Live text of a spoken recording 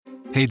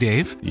Hey,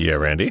 Dave. Yeah,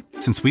 Randy?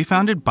 Since we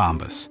founded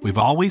Bombas, we've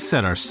always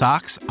said our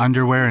socks,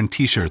 underwear, and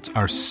T-shirts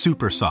are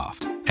super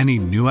soft. Any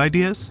new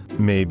ideas?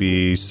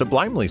 Maybe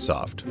sublimely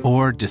soft.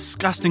 Or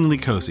disgustingly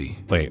cozy.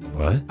 Wait,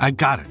 what? I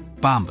got it.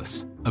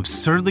 Bombas.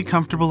 Absurdly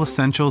comfortable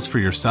essentials for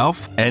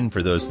yourself and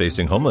for those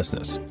facing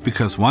homelessness.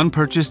 Because one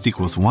purchased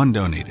equals one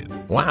donated.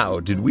 Wow,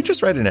 did we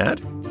just write an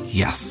ad?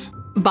 Yes.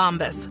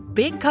 Bombas.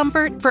 Big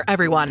comfort for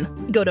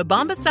everyone. Go to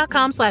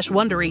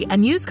bombas.com/Wondery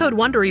and use code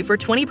WONDERY for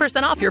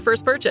 20% off your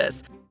first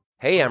purchase.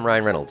 Hey, I'm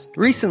Ryan Reynolds.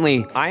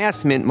 Recently, I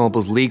asked Mint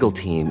Mobile's legal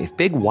team if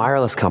big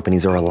wireless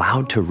companies are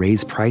allowed to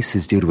raise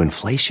prices due to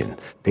inflation.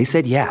 They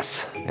said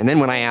yes. And then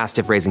when I asked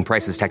if raising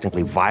prices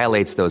technically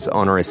violates those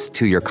onerous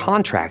two-year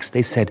contracts,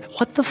 they said,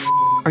 "What the f***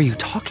 are you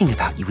talking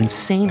about, you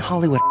insane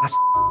Hollywood ass?"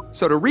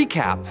 So to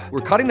recap,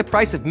 we're cutting the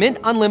price of Mint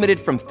Unlimited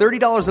from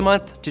 $30 a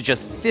month to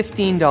just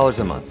 $15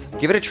 a month.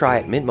 Give it a try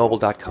at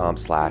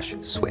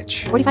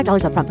mintmobile.com/switch.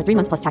 $45 up front for 3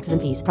 months plus taxes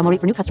and fees. Promo rate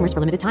for new customers for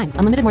limited time.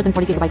 Unlimited more than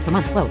 40 gigabytes per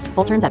month. Slows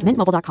full terms at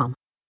mintmobile.com.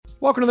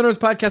 Welcome to the Nerds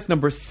Podcast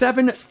number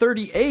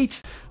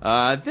 738.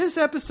 This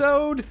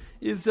episode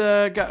is,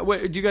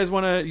 do you guys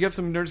want to, you have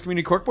some Nerds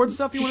Community Corkboard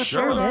stuff you want to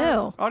share with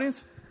our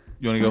audience?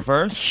 You want to go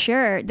first?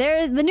 Sure.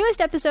 The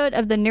newest episode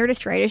of the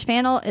Nerdist Writers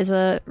Panel is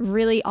a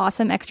really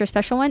awesome extra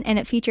special one, and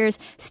it features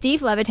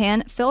Steve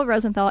Levitan, Phil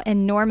Rosenthal,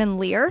 and Norman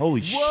Lear.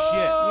 Holy shit.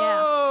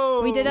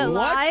 Yeah. We did it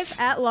live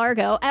at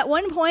Largo. At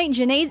one point,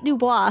 Janae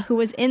Dubois, who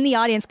was in the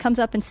audience, comes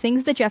up and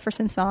sings the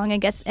Jefferson song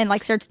and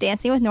starts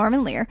dancing with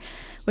Norman Lear,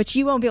 which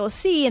you won't be able to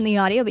see in the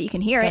audio, but you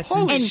can hear it.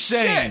 That's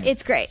insane.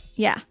 It's great.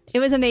 Yeah. It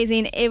was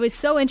amazing. It was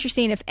so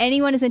interesting. If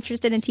anyone is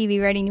interested in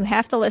TV writing, you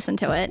have to listen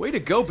to it. Way to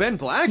go, Ben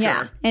Blacker.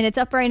 Yeah. And it's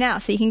up right now,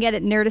 so you can get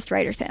it Nerdist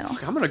Writers Panel.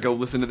 I'm going to go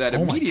listen to that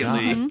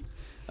immediately.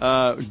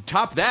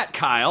 Top that,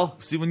 Kyle.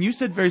 See, when you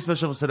said very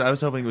special episode, I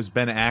was hoping it was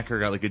Ben Acker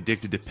got like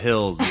addicted to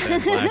pills and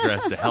Ben Blacker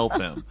has to help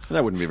him.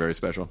 That wouldn't be very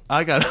special.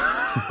 I got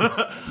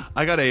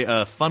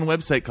a fun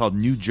website called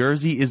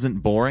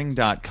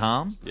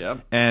NewJerseyIsn'tBoring.com.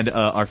 Yep. And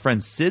our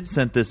friend Sid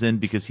sent this in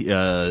because he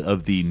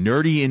of the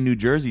Nerdy in New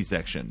Jersey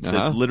section.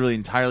 That's literally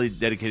entirely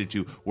dedicated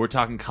to, we're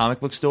talking comic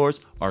book stores,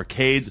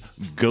 arcades,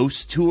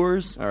 ghost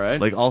tours. All right.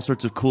 Like all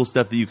sorts of cool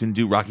stuff that you can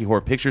do, Rocky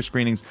Horror Picture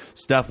Screenings,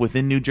 stuff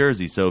within New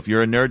Jersey. So if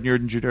you're a nerd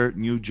in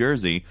New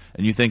Jersey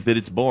and you think that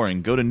it's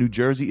boring, go to New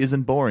Jersey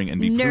Isn't Boring and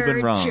be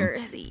proven wrong.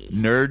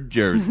 Nerd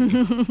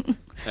Jersey.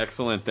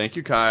 Excellent. Thank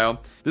you,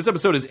 Kyle. This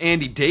episode is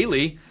Andy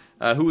Daly,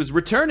 who is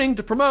returning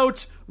to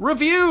promote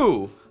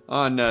Review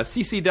on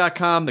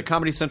CC.com, the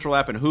Comedy Central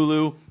app, and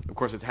Hulu. Of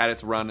course, it's had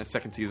its run, its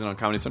second season on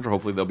Comedy Central.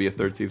 Hopefully there'll be a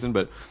third season,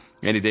 but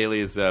Andy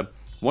Daly is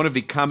one of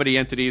the comedy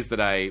entities that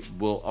I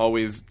will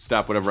always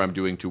stop whatever I'm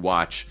doing to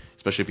watch,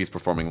 especially if he's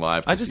performing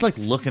live. I just like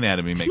looking at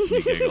him. He makes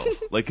me giggle.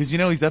 Like, because you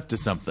know he's up to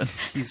something.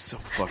 He's so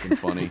fucking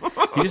funny.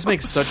 He just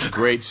makes such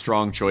great,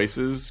 strong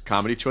choices,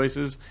 comedy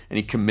choices, and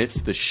he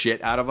commits the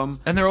shit out of them.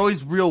 And they're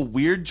always real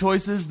weird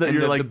choices that And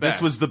you're they're like, the best.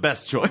 this was the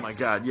best choice. Oh my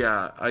God,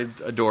 yeah. I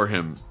adore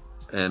him.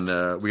 And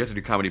we got to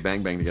do Comedy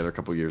Bang Bang together a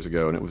couple years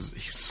ago, and he was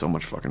so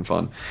much fucking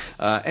fun.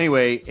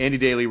 Anyway, Andy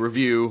Daly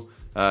Review.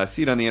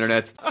 See it on the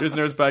internet. Here's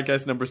Nerds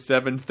Podcast number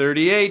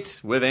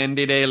 738 with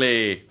Andy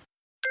Daly.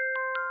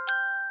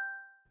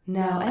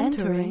 Now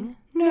entering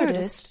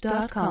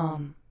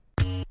Nerdist.com.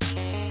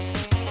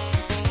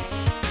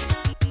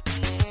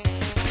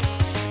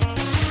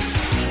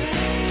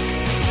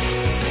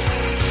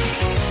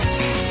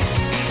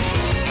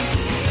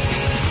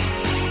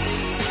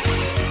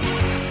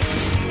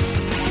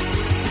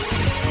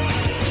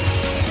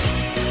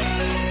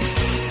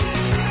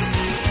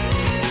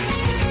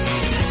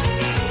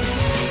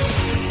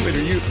 Wait,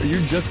 are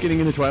you just getting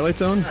into Twilight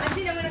Zone? I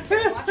think I'm going to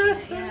start watching it,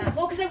 yeah.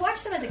 Well, because I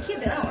watched them as a kid,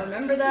 but I don't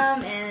remember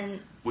them, and...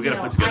 We got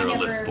to put together a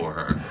list for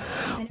her.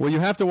 Well,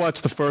 you have to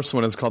watch the first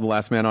one. It's called The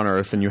Last Man on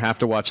Earth, and you have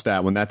to watch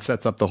that one. That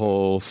sets up the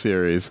whole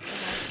series.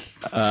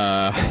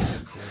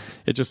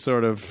 It just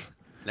sort of...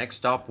 Next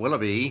stop,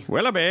 Willoughby.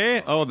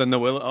 Willoughby. Oh, then the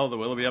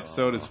Willoughby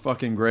episode is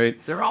fucking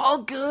great. They're all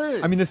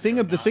good. I mean, they're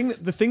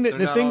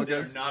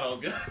not all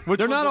good.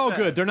 They're not all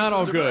good. They're not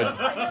all good. They're not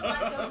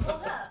all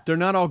good. They're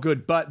not all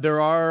good, but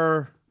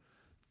they're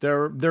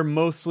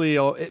mostly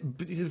all.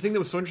 The thing that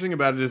was so interesting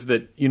about it is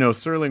that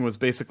Serling was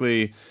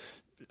basically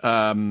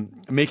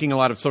making a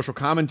lot of social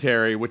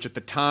commentary, which at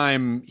the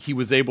time he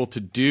was able to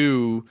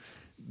do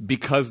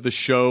because the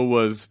show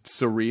was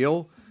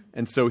surreal,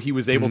 and so he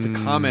was able to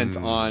comment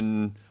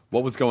on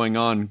what was going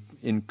on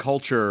in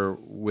culture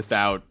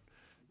without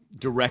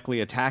directly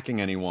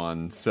attacking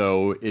anyone.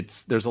 So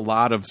there's a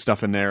lot of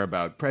stuff in there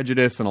about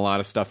prejudice and a lot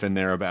of stuff in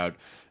there about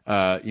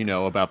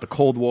about the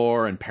Cold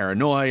War and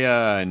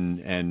paranoia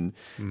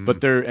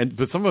but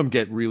some of them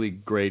get really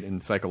great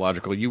and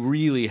psychological. You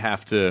really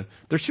have to.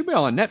 There should be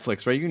all on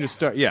Netflix, right? You can just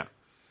start. Yeah.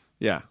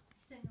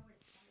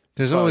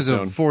 There's always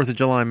a 4th of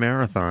July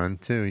marathon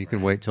too. You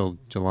can wait till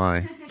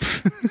July.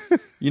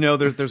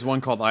 There's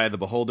one called Eye of the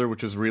Beholder,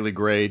 which is really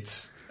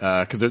great.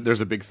 Because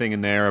there's a big thing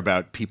in there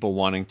about people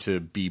wanting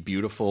to be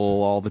beautiful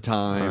all the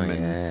time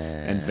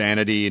and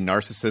vanity and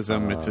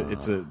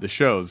narcissism. The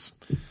shows.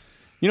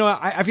 You know,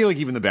 I feel like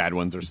even the bad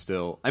ones are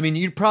still. I mean,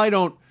 you probably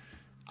don't.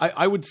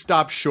 I would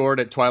stop short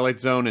at Twilight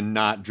Zone and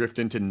not drift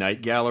into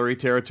Night Gallery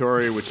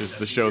territory, which is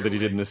the show that he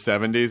did in the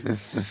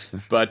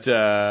 70s. But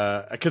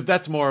because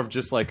that's more of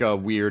just like a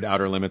weird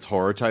Outer Limits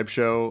horror type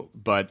show.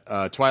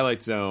 But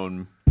Twilight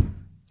Zone,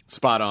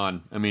 spot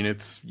on. I mean,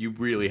 you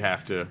really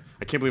have to.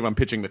 I can't believe I'm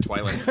pitching the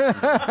Twilight Zone.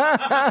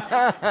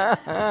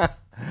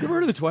 You ever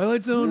heard of the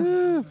Twilight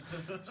Zone?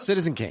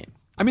 Citizen Kane.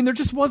 I mean, there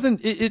just wasn't.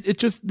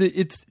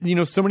 It's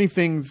so many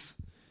things.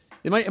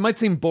 It might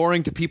seem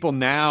boring to people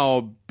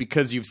now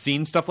because you've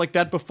seen stuff like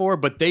that before,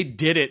 but they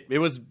did it. You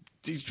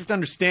have to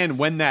understand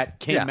when that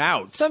came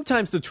out.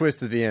 Sometimes the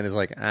twist at the end is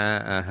like,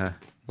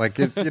 like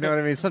it's, you know what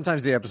I mean?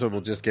 Sometimes the episode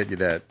will just get you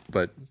that,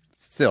 but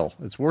still,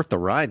 it's worth the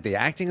ride. The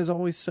acting is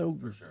always so,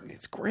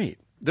 it's great.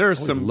 There are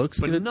some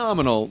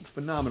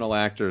phenomenal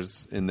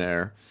actors in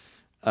there.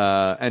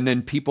 And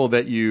then people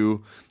that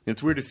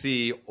it's weird to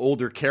see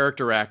older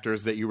character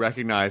actors that you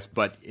recognize,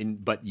 but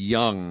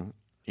young.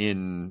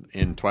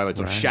 In Twilight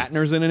Zone, right.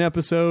 Shatner's in an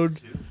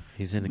episode.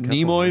 He's in a couple.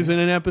 Nimoy's in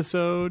an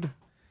episode.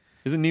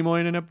 Isn't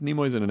Nimoy in an episode?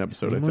 Nimoy's in an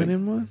episode, I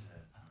think.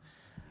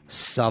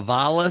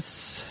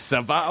 Savalas.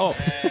 Oh,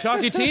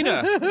 Talkie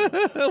Tina.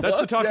 That's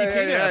the Talkie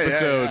Tina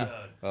episode. Yeah.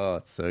 Oh,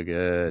 it's so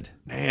good.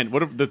 Man,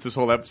 what if this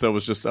whole episode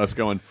was just us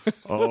going,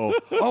 oh,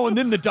 and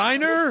then the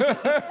diner?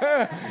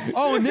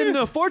 Oh, and then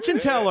the fortune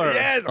teller.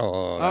 Yes.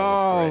 Oh,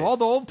 all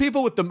the old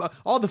people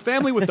all the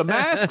family with the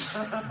masks.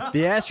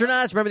 The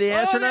astronauts. Remember the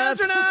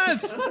astronauts? Oh,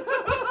 the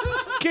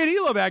astronauts. Katie,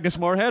 you love Agnes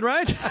Moorehead,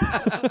 right?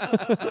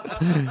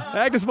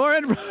 Agnes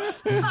Moorehead.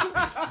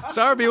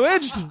 Star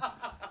Bewitched.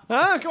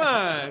 Huh? Come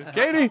on,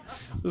 Katie.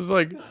 This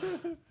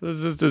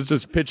is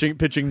just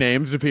pitching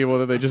names to people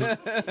that they just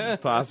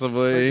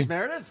possibly. Burgess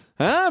Meredith?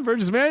 Huh?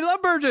 Burgess Meredith.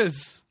 Love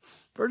Burgess.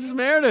 Burgess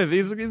Meredith.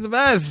 He's the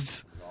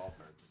best.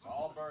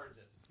 All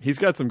Burgess. He's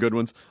got some good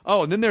ones.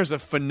 Oh, and then there's a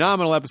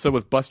phenomenal episode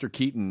with Buster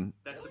Keaton.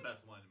 That's the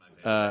best one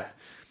in my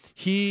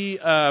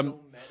opinion.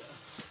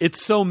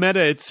 It's so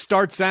meta. It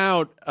starts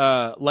out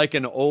like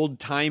an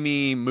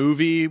old-timey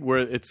movie where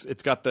it's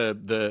got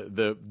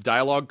the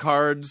dialogue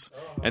cards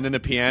and then the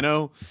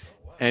piano,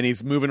 and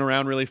he's moving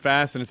around really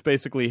fast, and it's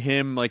basically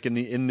him like in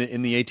the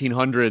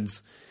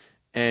 1800s,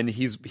 and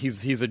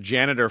he's a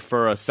janitor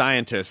for a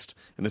scientist,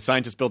 and the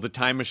scientist builds a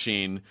time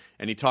machine,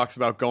 and he talks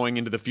about going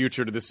into the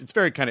future to this. It's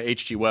very kind of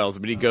H.G. Wells,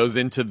 but he goes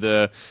into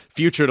the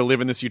future to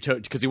live in this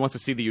utopia because he wants to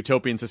see the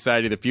utopian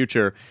society of the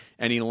future,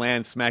 and he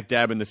lands smack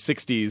dab in the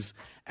 60s,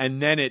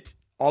 and then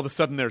all of a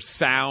sudden there's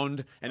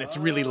sound and it's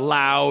really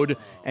loud,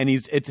 and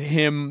it's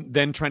him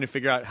then trying to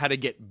figure out how to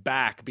get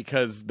back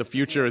because the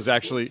future is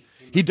actually.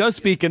 He does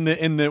speak in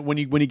the when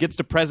he gets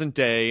to present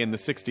day in the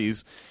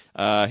 60s.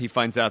 He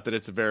finds out that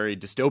it's a very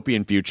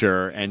dystopian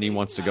future, and he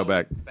wants to go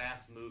back.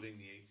 Fast moving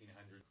the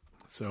 1800s.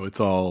 So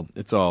it's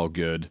all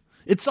good.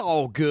 It's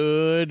all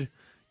good,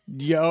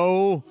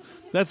 yo.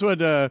 That's what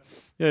Rod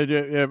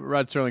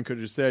Serling could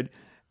have said.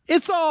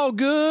 It's all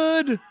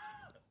good,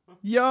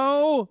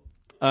 yo.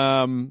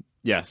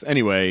 Yes.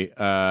 Anyway,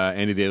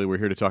 Andy Daly, we're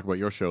here to talk about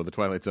your show, The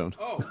Twilight Zone.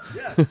 Oh,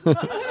 yes.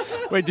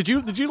 Wait, did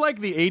you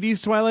like the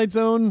 80s Twilight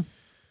Zone?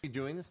 Are you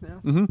doing this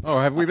now? Mm-hmm. Oh,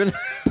 have we been?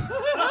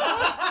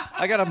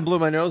 I got up and blew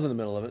my nose in the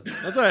middle of it.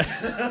 That's all right.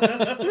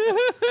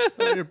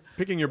 You're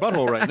picking your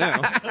butthole right now.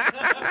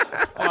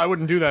 Oh, I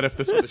wouldn't do that if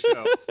this were the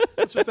show.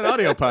 It's just an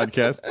audio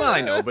podcast. Well,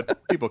 I know,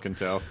 but people can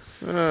tell.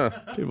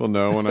 People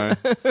know when I...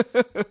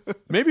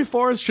 Maybe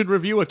Forrest should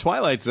review a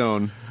Twilight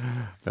Zone.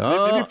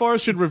 Maybe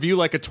Forrest should review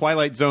like a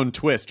Twilight Zone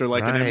twist or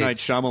like an M. Night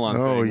Shyamalan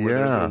thing where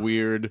there's a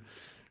weird...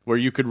 Where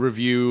you could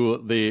review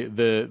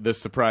the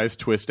surprise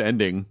twist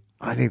ending.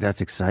 I think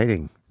that's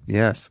exciting.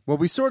 Yes. Well,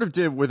 we sort of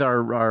did with our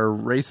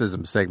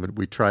racism segment.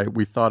 We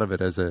thought of it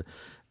as a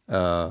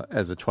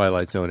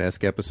Twilight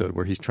Zone-esque episode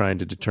where he's trying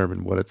to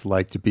determine what it's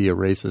like to be a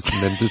racist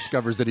and then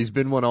discovers that he's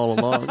been one all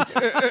along.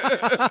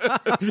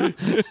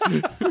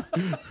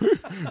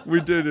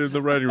 We did in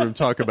the writing room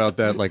talk about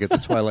that like it's a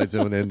Twilight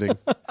Zone ending.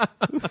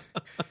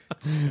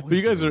 But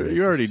you guys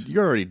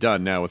you're already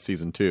done now with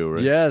season 2,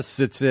 right?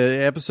 Yes, it's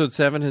episode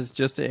 7 has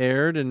just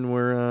aired, and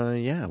we're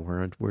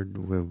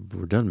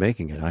done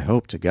making it. I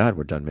hope to God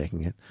we're done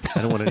making it.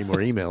 I don't want any more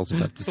emails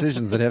about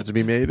decisions that have to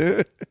be made.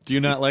 Do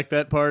you not like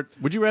that part?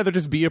 Would you rather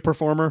just be a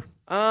performer?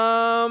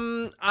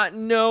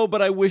 No,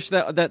 but I wish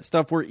that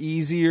stuff were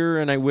easier,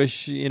 and I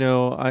wish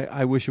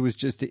I wish it was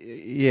just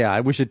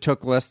I wish it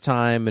took less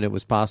time, and it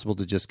was possible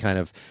to just kind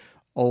of.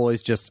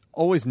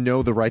 Always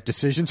know the right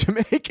decision to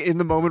make in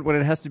the moment when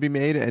it has to be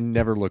made and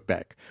never look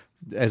back,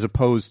 as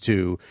opposed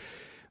to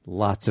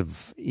lots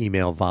of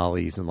email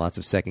volleys and lots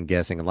of second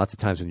guessing and lots of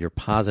times when you're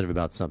positive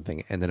about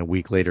something and then a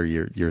week later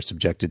you're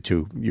subjected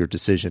to your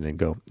decision and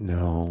go,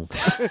 no.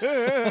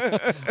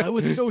 I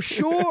was so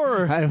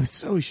sure. I was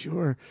so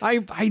sure.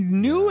 I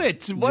knew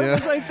it. What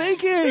was I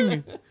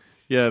thinking?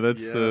 Yeah,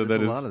 that's there's that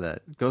a is lot of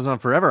that. It goes on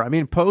forever. I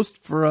mean,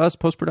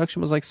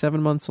 post-production was like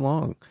 7 months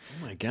long.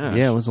 Oh my gosh.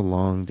 Yeah, it was a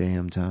long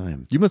damn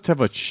time. You must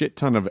have a shit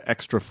ton of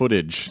extra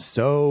footage.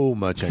 So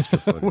much extra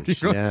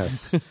footage.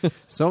 Yes.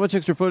 So much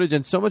extra footage,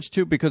 and so much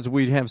too because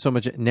we have so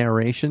much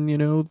narration,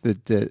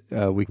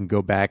 that we can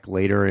go back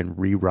later and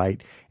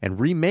rewrite and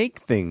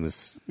remake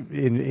things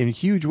in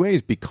huge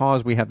ways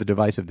because we have the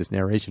device of this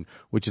narration,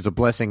 which is a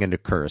blessing and a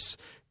curse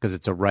because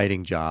it's a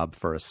writing job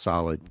for a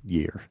solid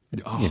year.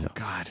 Oh,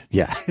 God.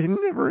 Yeah. It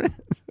never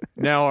ends.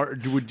 Now,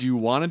 would you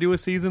want to do a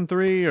season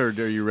 3, or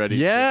are you ready?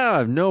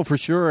 Yeah, no, for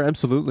sure.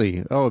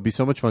 Absolutely. Oh, it'd be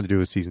so much fun to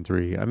do a season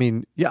 3. I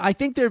mean, yeah, I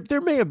think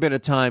there may have been a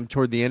time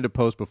toward the end of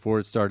Post before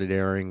it started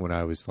airing when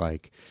I was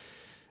like,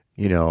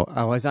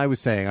 as I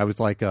was saying, I was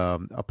like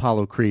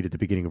Apollo Creed at the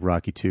beginning of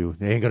Rocky 2.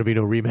 There ain't going to be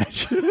no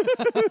rematch.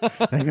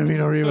 Ain't going to be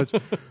no rematch.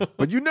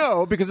 But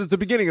because it's the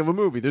beginning of a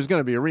movie, there's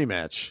going to be a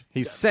rematch.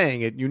 He's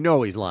saying it.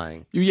 He's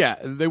lying. Yeah,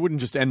 they wouldn't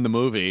just end the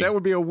movie. That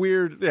would be a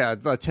weird, a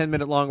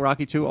 10-minute long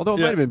Rocky 2, although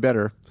it might have been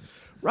better.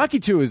 Rocky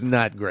 2 is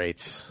not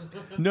great.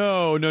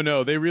 No.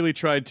 They really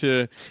tried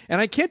to...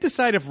 And I can't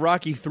decide if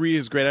Rocky 3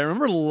 is great. I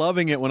remember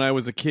loving it when I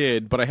was a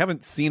kid, but I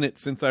haven't seen it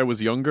since I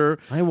was younger.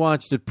 I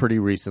watched it pretty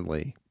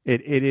recently.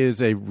 It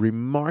is a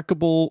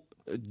remarkable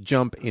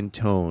jump in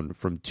tone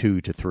from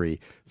 2 to 3.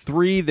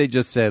 3, they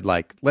just said,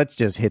 let's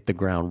just hit the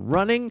ground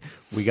running.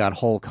 We got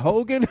Hulk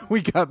Hogan.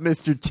 We got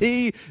Mr.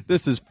 T.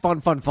 This is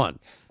fun.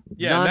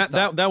 Yeah,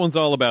 that one's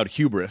all about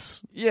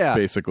hubris. Yeah.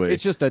 Basically.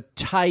 It's just a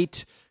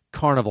tight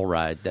carnival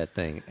ride, that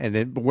thing. And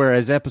then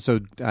whereas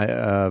episode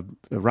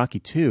Rocky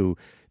 2,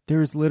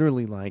 there's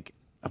literally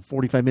a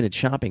 45-minute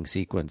shopping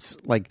sequence,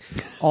 and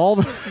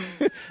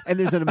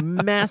there's a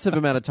massive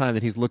amount of time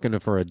that he's looking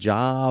for a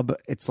job.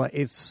 It's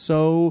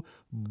so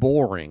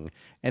boring.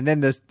 And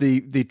then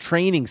the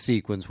training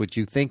sequence, which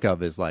you think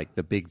of as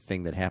the big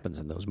thing that happens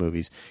in those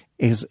movies,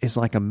 is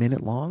like a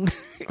minute long.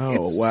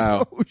 Oh, it's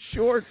wow. so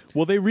short.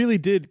 Well, they really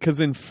did, because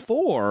in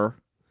 4,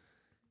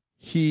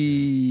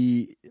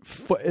 they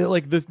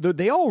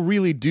all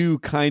really do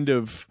kind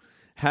of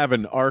have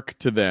an arc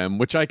to them,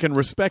 which I can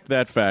respect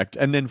that fact.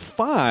 And then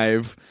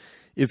 5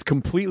 is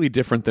completely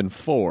different than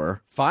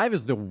 4. 5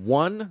 is the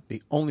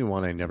only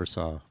one I never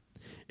saw.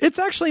 It's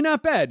actually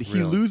not bad.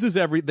 Really?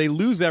 They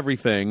lose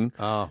everything.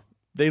 Oh.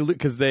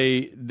 Because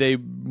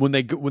when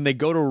they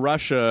go to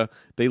Russia,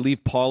 they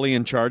leave Paulie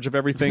in charge of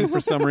everything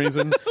for some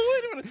reason.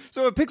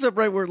 So it picks up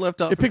right where it left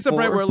off. It picks up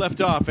right where it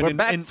left off. We're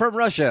back from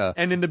Russia.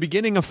 And in the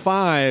beginning of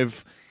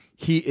 5,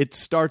 it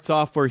starts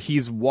off where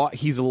he's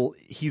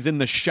in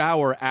the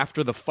shower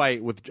after the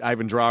fight with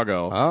Ivan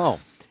Drago. Oh.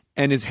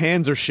 And his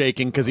hands are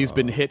shaking because he's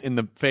been hit in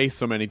the face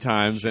so many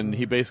times, and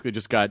he basically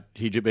just got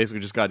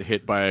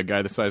hit by a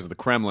guy the size of the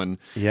Kremlin.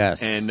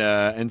 Yes,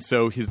 and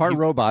so he's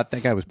robot.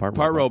 That guy was part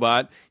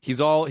robot.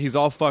 He's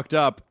all fucked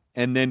up,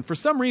 and then for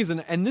some reason,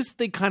 and this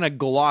they kind of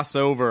gloss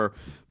over,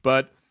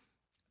 but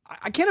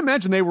I can't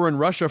imagine they were in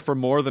Russia for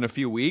more than a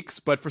few weeks.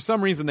 But for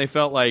some reason, they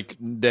felt like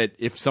that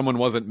if someone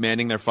wasn't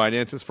manning their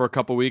finances for a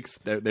couple weeks,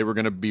 they were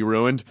going to be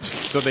ruined.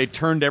 So they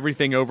turned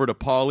everything over to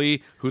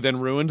Paulie, who then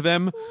ruined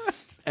them.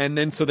 And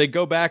then so they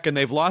go back and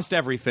they've lost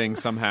everything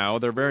somehow.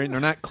 They're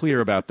not clear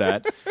about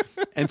that.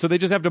 And so they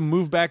just have to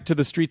move back to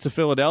the streets of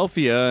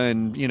Philadelphia,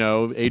 and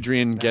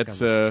Adrian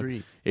gets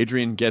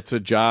a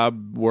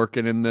job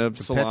working in the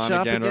salon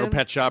again, or a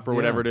pet shop or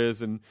whatever it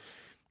is, and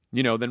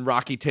then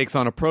Rocky takes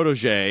on a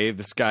protege,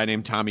 this guy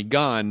named Tommy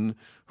Gunn,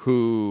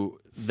 who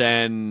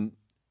then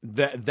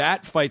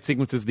that fight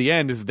sequence is the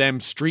end, is them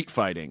street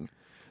fighting.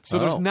 So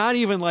there's not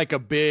even a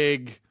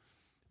big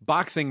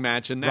boxing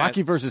match in that.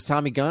 Rocky versus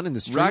Tommy Gunn in the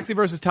street? Rocky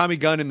versus Tommy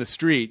Gunn in the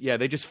street. Yeah,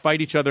 they just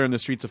fight each other in the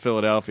streets of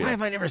Philadelphia. Why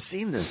have I never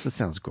seen this? That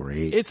sounds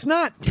great. It's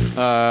not...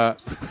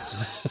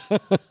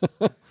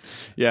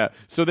 yeah,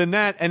 so then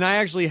that... And I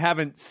actually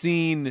haven't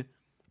seen...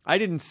 I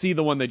didn't see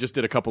the one they just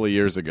did a couple of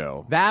years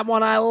ago. That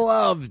one I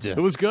loved. It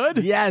was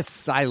good?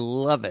 Yes, I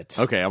love it.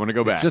 Okay, I'm going to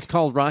go back. It's just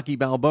called Rocky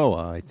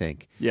Balboa, I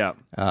think. Yeah.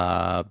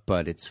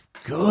 But it's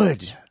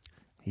good.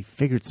 He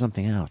figured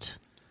something out.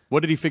 What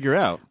did he figure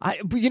out?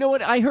 But you know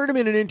what? I heard him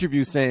in an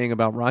interview saying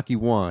about Rocky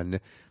 1,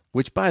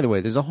 which, by the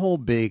way, there's a whole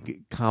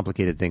big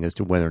complicated thing as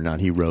to whether or not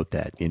he wrote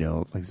that.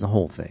 It's a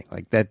whole thing.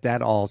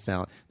 That all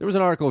sound. There was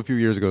an article a few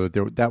years ago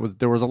that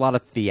there was a lot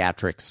of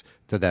theatrics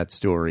to that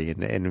story,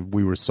 and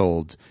we were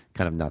sold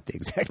kind of not the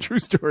exact true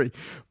story.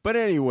 But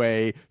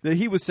anyway, that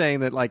he was saying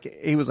that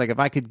he was like, if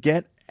I could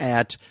get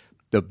at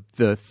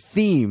the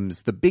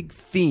themes, the big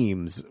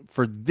themes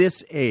for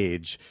this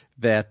age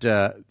that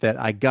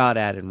I got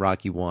at in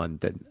Rocky 1,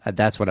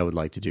 that's what I would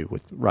like to do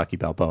with Rocky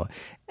Balboa.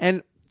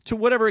 And to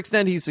whatever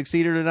extent he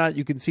succeeded or not,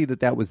 you can see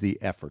that was the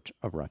effort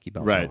of Rocky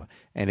Balboa. Right.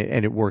 And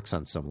it works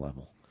on some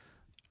level.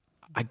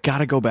 I got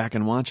to go back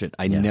and watch it.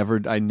 I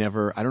never, I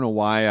don't know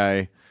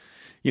why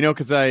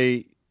because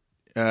I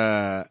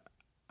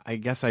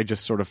guess I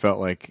just sort of felt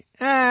like,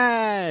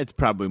 it's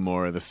probably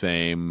more of the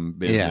same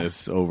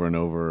business over and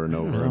over and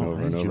over and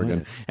over and over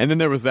again. And then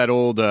there was that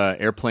old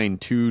Airplane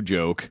 2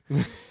 joke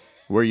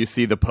where you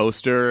see the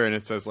poster and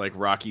it says like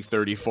Rocky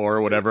 34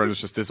 or whatever, and it's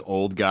just this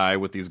old guy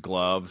with these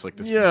gloves, like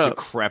this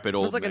decrepit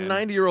old It was like man.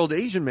 a 90-year-old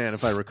Asian man,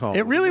 if I recall.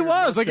 It really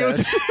was. Like it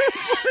was.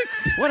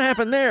 What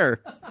happened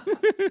there?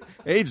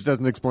 Age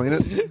doesn't explain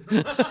it.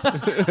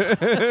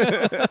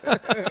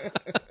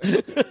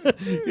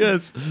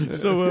 Yes.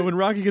 So when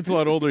Rocky gets a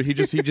lot older, he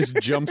just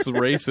jumps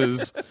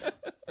races,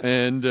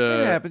 and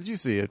It happens. You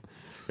see it.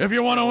 if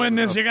you want to win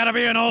this, you got to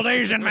be an old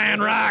Asian man,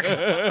 Rock.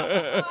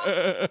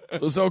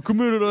 That's how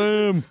committed I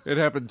am. It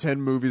happened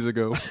 10 movies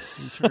ago.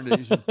 He turned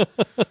Asian.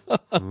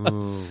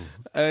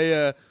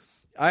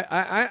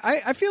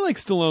 I feel like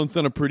Stallone's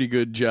done a pretty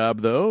good job,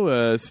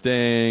 though,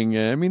 staying.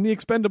 I mean, The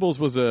Expendables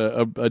was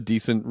a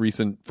decent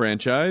recent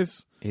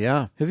franchise.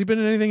 Yeah. Has he been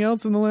in anything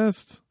else in the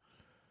last?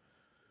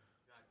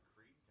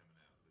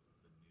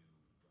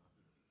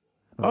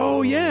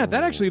 Oh yeah,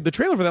 that actually, the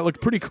trailer for that looked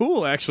pretty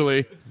cool.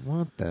 Actually,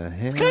 What the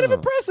hell? it's kind of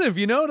impressive,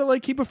 to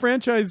like keep a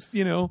franchise,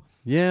 Yeah.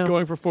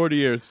 going for 40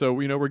 years. So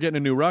we're getting a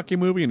new Rocky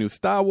movie, a new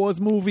Star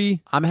Wars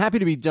movie. I'm happy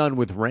to be done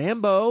with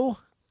Rambo.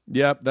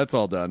 Yep, that's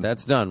all done.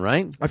 That's done,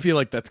 right? I feel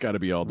like that's got to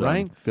be all done.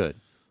 Right? Good.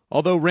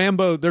 Although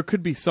Rambo, there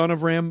could be Son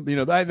of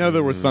Rambo. I know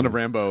there was Son of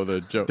Rambo,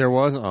 the joke. There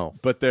was? Oh.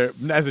 But there,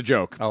 as a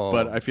joke. Oh.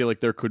 But I feel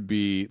like there could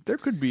be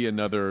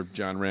another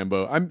John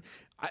Rambo.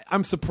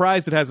 I'm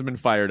surprised it hasn't been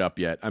fired up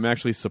yet. I'm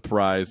actually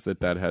surprised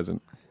that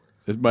hasn't.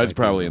 It's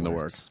probably in the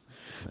works.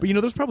 But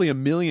there's probably a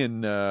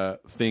million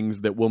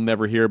things that we'll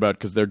never hear about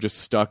because they're just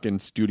stuck in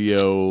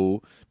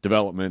studio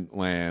development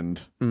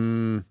land.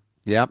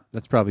 Yeah,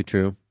 that's probably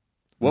true.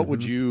 What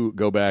would you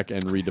go back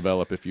and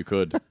redevelop if you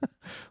could?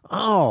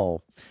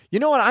 Oh, you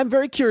know what? I'm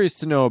very curious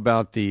to know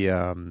about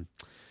the.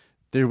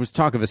 There was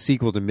talk of a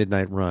sequel to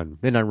Midnight Run.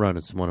 Midnight Run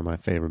is one of my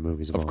favorite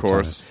movies of all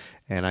course. time.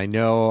 And I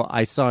know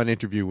I saw an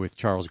interview with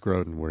Charles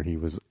Grodin where he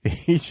goes,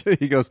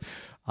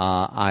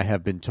 I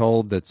have been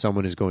told that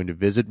someone is going to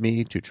visit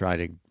me to try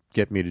to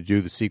get me to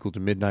do the sequel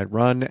to Midnight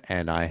Run,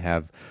 and I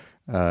have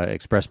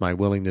expressed my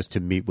willingness to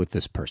meet with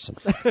this person.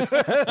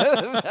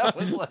 That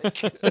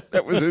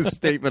was his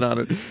statement on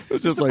it. It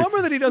was just It's a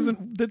bummer that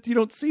you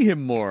don't see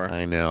him more.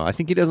 I know. I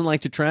think he doesn't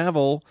like to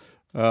travel.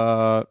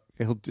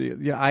 He'll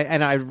do,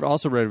 and I've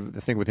also read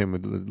the thing with him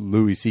with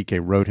Louis C.K.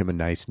 wrote him a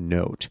nice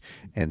note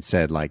and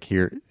said, like,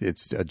 here,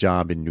 it's a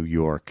job in New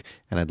York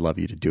and I'd love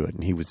you to do it.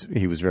 And he was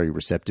very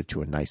receptive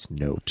to a nice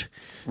note.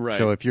 Right.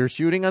 So if you're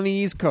shooting on the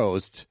East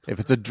Coast, if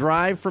it's a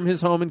drive from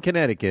his home in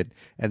Connecticut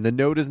and the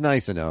note is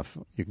nice enough,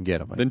 you can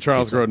get him. Then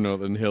Charles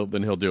Grodin,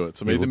 then he'll do it.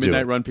 So maybe the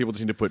Midnight Run people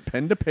just need to put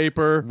pen to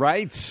paper.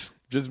 Right.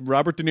 Just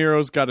Robert De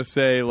Niro's got to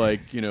say,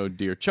 like,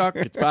 dear Chuck,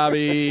 it's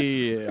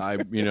Bobby.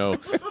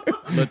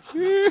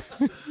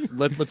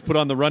 Let's put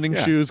on the running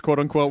shoes, quote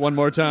unquote, one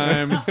more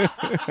time.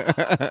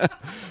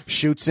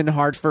 Shoots in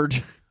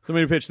Hartford.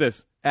 Somebody pitch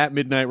this at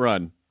Midnight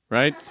Run,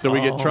 right? So we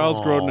get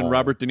Charles Grodin and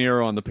Robert De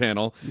Niro on the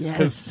panel.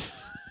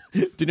 Yes.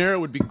 De Niro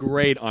would be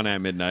great on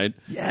At Midnight.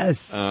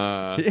 Yes.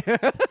 Actually,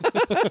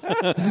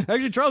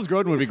 Charles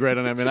Grodin would be great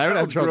on At Midnight. I would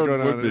have Charles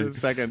Grodin on in a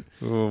second.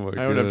 Oh my god.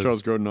 I would have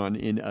Charles Grodin on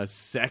in a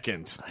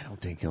second. I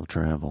don't think he'll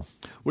travel.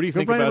 What do you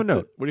think about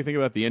what do you think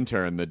about The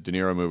Intern, the De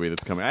Niro movie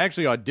that's coming? I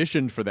actually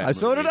auditioned for that movie.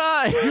 So did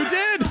I. You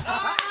did?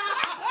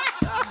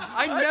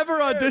 I never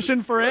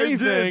auditioned for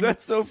anything. I did.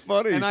 That's so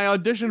funny. And I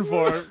auditioned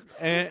for it.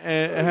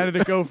 And how did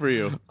it go for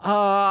you?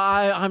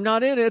 I'm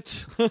not in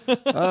it.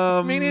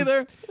 Me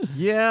neither.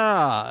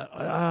 Yeah.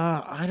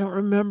 I don't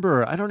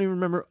remember. I don't even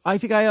remember. I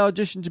think I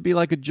auditioned to be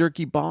like a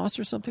jerky boss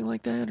or something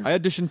like that. I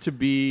auditioned to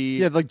be...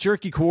 Yeah, like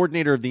jerky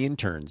coordinator of the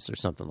interns or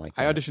something like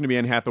that. I auditioned to be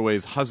Anne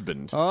Hathaway's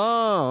husband.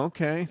 Oh,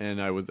 okay.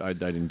 And I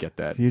didn't get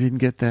that. You didn't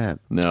get that.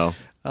 No.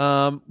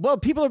 Well,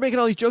 people are making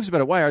all these jokes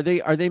about it. Why? Are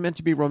they meant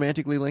to be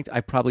romantically linked?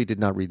 I probably did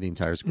not read the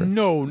entire script.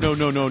 No.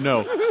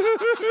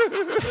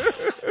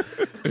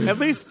 At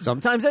least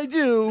sometimes I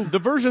do. The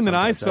version that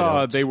I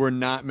saw, they were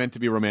not meant to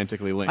be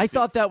romantically linked. I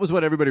thought that was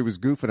what everybody was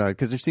goofing on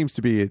because it seems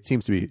to be,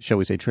 shall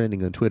we say,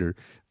 trending on Twitter,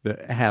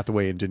 the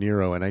Hathaway and De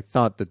Niro, and I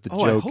thought that the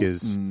joke I hope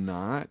is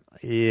not.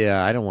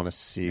 Yeah, I don't want to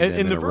see them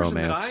in the a version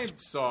romance. that I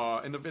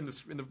saw in the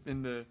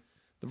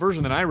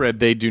version that I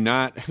read, they do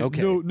not.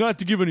 Okay. No, not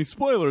to give any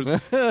spoilers,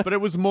 but it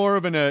was more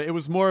of an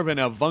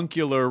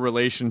avuncular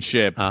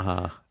relationship.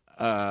 Then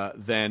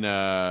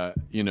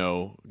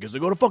because they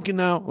go to fucking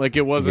now. Like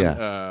it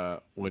wasn't.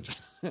 Which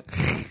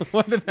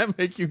why did that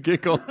make you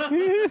giggle?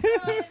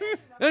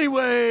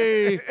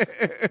 Anyway,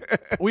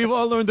 we've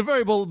all learned a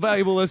very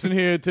valuable lesson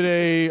here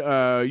today.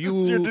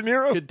 You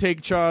could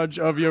take charge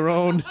of your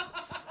own.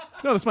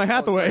 No, that's my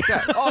Hathaway.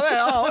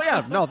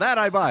 Yeah. No, that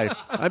I buy.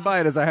 I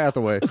buy it as a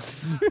Hathaway.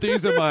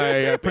 These are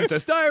my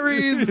Princess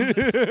Diaries.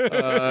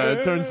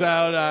 Turns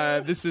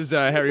out this is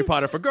Harry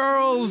Potter for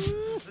girls.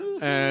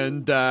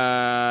 And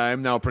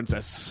I'm now a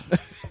princess.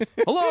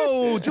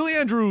 Hello, Julie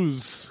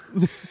Andrews.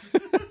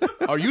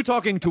 Are you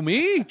talking to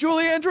me,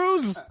 Julie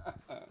Andrews?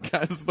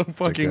 That's the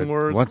fucking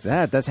worst. What's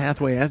that? That's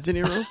Hathaway as De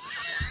Niro?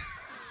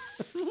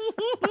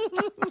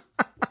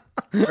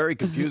 Very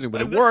confusing,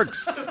 but it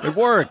works. It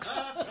works.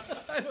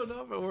 I don't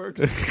know if it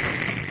works.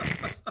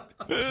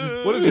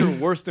 What is your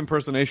worst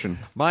impersonation?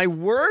 My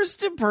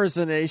worst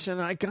impersonation?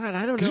 I don't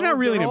know. You're not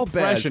really They're an all bad.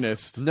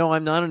 impressionist. No,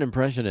 I'm not an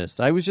impressionist.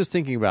 I was just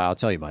thinking about. I'll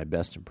tell you my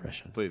best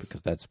impression, please.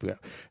 Because that's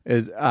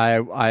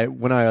I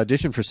when I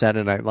auditioned for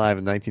Saturday Night Live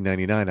in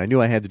 1999, I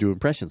knew I had to do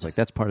impressions. Like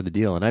that's part of the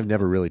deal, and I've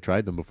never really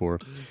tried them before.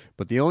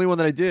 But the only one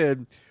that I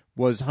did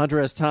was Hunter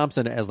S.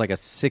 Thompson as like a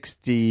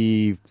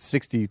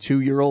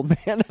 62-year-old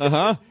man.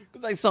 Because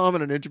I saw him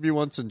in an interview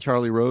once in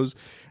Charlie Rose,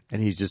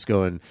 and he's just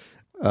going.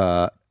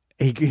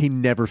 He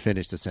never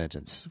finished a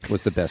sentence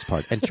was the best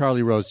part, and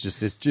Charlie Rose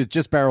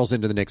just barrels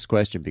into the next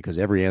question because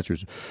every answer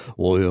is,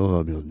 well, yeah,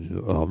 I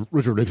mean,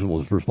 Richard Nixon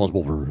was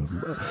responsible for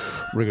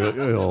bringing,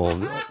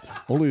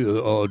 only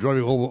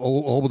driving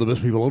all of the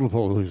best people out of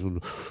politics,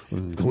 and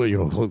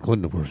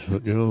Clinton, of course,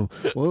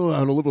 well, I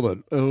had to live with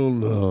that.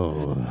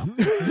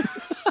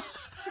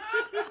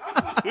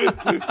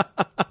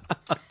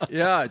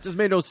 Yeah, it just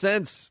made no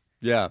sense.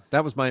 Yeah,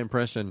 that was my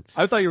impression.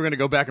 I thought you were going to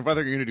go back. I thought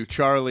you were going to do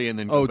Charlie and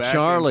then go back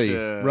Charlie,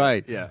 into,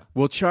 right? Yeah.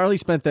 Well, Charlie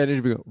spent that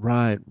interview.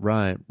 Right,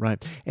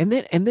 and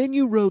then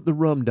you wrote the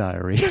Rum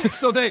Diary.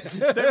 So they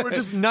were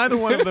just neither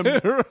one of them.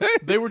 Right.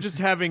 They were just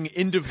having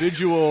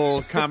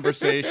individual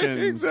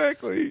conversations.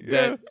 Exactly.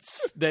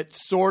 That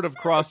sort of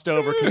crossed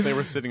over because they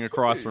were sitting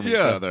across from each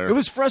other. It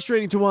was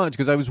frustrating to watch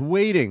because I was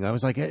waiting. I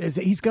was like,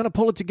 he's got to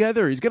pull it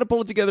together. He's got to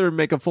pull it together and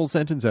make a full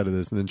sentence out of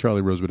this. And then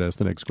Charlie Rose would ask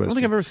the next I question. don't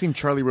think I've ever seen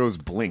Charlie Rose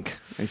blink.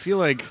 I feel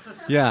like,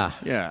 yeah.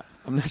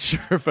 I'm not sure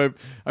if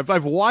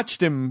I've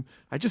watched him.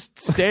 I just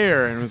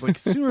stare and it was like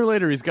sooner or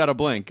later he's got to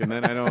blink, and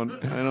then I don't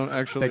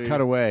actually. They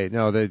cut away.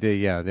 No,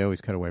 they always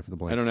cut away from the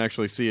blinks. I don't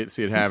actually see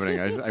it happening.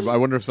 I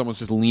wonder if someone's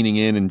just leaning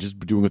in and just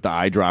doing with the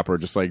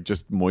eyedropper,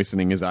 just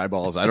moistening his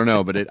eyeballs. I don't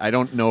know, but I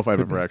don't know if I've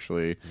ever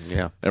actually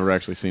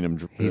seen him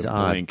He's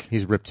blink. odd.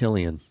 He's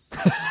reptilian.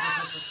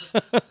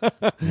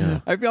 Yeah.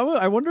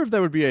 I wonder if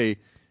that would be a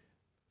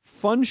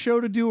fun show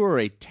to do or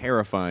a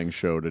terrifying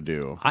show to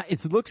do.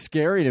 It looks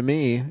scary to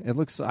me.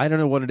 I don't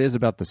know what it is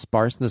about the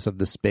sparseness of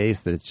the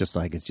space that it's just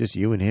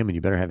you and him, and you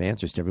better have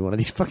answers to every one of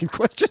these fucking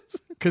questions.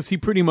 Because he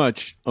pretty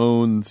much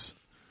owns.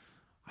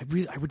 I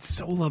would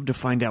so love to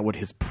find out what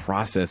his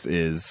process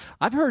is.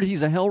 I've heard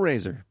he's a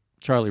hellraiser,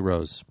 Charlie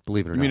Rose.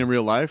 Believe it or not. You mean in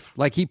real life?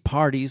 Like he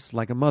parties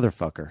like a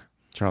motherfucker,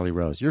 Charlie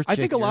Rose. I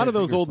think a lot of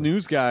those old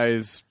news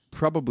guys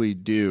probably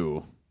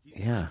do.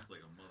 Yeah.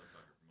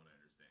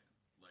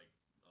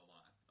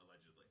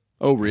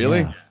 Oh, really?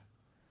 Yeah.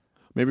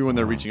 Maybe when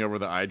they're reaching over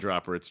the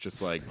eyedropper, it's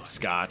just like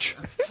scotch.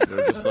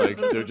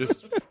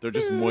 They're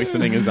just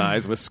moistening his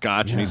eyes with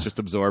scotch, and he's just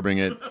absorbing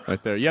it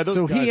right there. Yeah.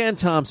 So he and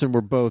Thompson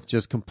were both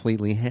just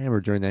completely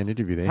hammered during that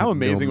interview. How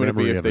amazing would it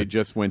be if they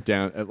just went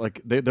down?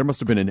 There must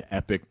have been an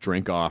epic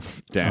drink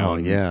off down. Oh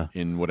yeah.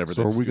 In whatever.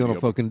 So are we gonna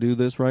fucking do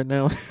this right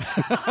now?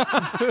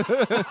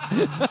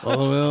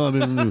 Oh well, I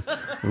mean,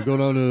 we're going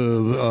on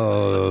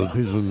to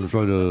Pizza and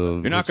trying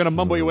to. You're not gonna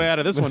mumble your way out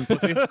of this one,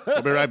 pussy.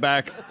 We'll be right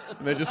back.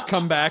 And they just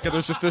come back, and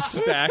there's just a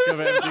stack of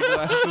empty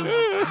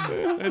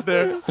glasses right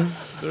there.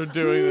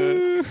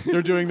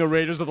 They're doing the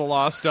Raiders of the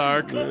Lost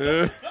Ark.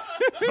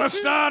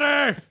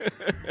 Bastardi!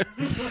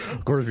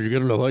 Of course, if you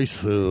get enough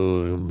ice, put it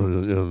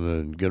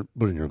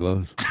in your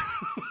glass.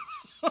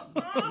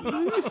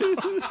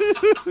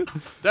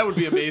 That would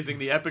be amazing.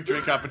 The epic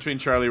drink off between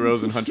Charlie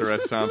Rose and Hunter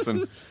S.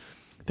 Thompson.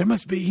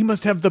 He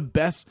must have the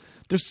best.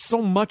 There's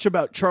so much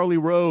about Charlie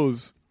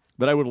Rose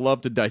that I would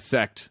love to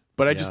dissect.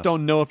 But I just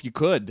don't know if you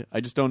could.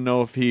 I just don't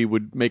know if he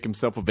would make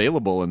himself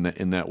available in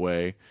that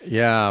way.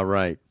 Yeah,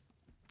 right.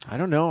 I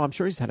don't know. I'm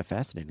sure he's had a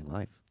fascinating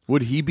life.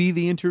 Would he be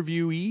the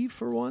interviewee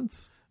for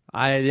once?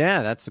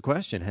 Yeah, that's the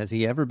question. Has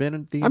he ever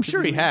been the interviewee? I'm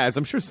sure he has.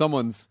 I'm sure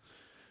someone's.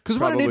 Because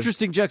what an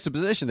interesting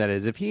juxtaposition that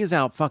is. If he is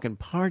out fucking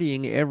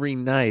partying every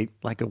night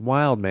like a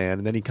wild man,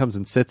 and then he comes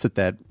and sits at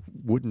that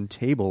wooden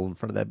table in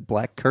front of that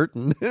black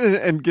curtain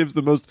and gives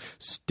the most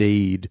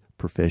staid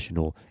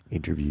professional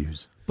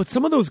interviews. But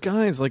some of those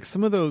guys,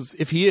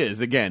 if he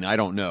is, again, I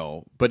don't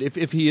know, but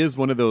if he is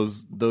one of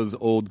those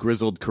old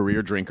grizzled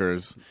career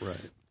drinkers,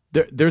 right?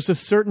 There's a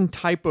certain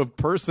type of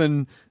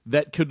person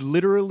that could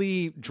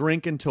literally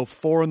drink until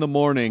 4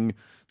 a.m,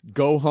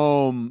 go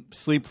home,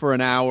 sleep for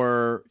an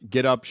hour,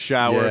 get up,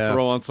 shower,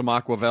 throw on some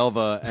Aqua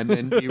Velva, and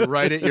then be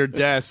right at your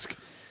desk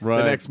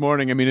the next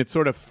morning. I mean, it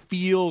sort of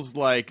feels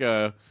like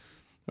I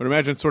would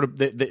imagine sort of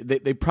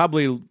they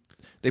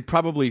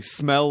probably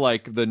smell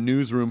like the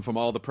newsroom from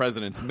All the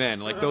President's Men,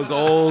 like those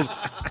old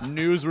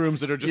newsrooms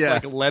that are just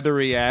like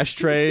leathery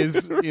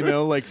ashtrays,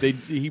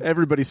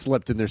 everybody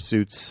slept in their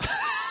suits.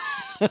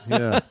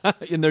 Yeah.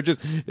 And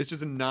it's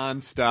just a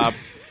nonstop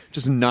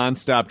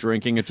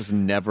drinking. It just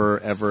never,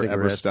 ever,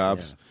 ever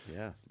stops.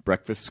 Yeah.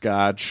 Breakfast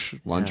scotch,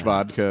 lunch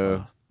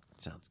vodka.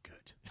 Sounds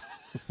good.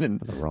 then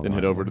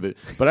head over to the.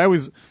 But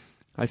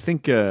I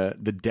think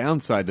the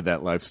downside to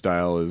that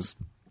lifestyle is,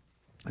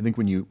 I think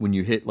when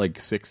you hit like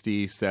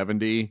 60,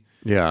 70,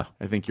 I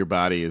think your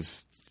body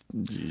is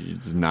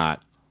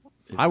not.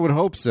 I would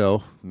hope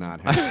so.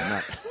 Not.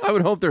 I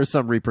would hope there are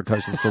some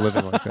repercussions to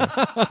living like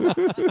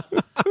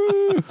that.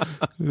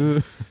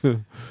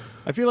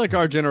 I feel like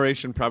our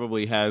generation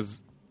probably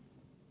has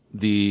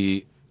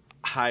the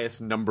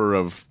highest number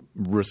of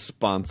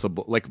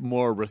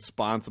more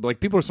responsible. Like,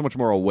 people are so much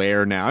more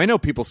aware now. I know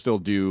people still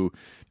do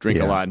drink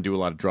a lot and do a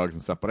lot of drugs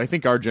and stuff, but I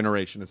think our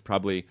generation is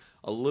probably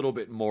a little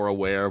bit more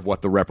aware of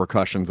what the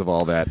repercussions of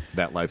all that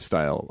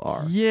lifestyle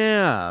are.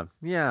 Yeah.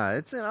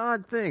 It's an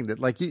odd thing that,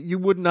 like, you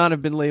would not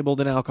have been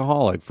labeled an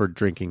alcoholic for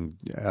drinking,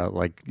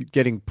 like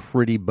getting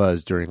pretty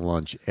buzzed during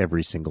lunch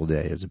every single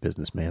day as a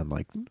businessman,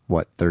 like,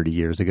 30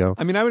 years ago?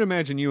 I mean, I would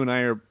imagine you and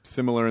I are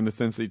similar in the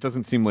sense that it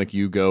doesn't seem like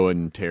you go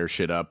and tear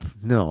shit up.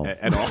 No.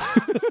 At all.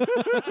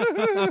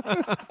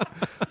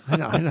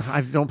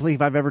 I don't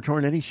believe I've ever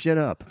torn any shit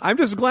up. I'm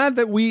just glad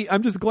that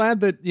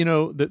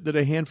that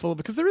a handful of,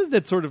 because there is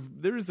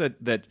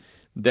that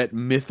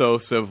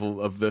mythos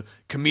of the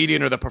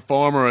comedian or the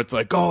performer. It's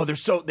like, oh,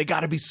 they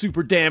got to be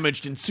super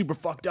damaged and super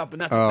fucked up,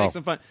 and that's what makes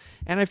them fun.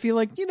 And I feel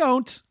like you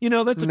don't.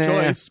 That's a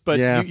choice,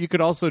 but you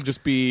could also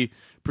just be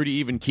pretty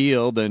even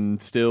keeled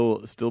and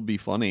still be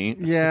funny.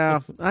 Yeah,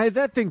 I have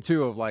that thing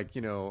too of like,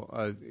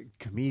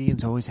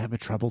 comedians always have a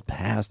troubled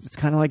past. It's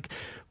kind of like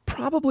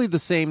probably the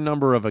same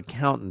number of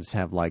accountants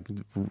have like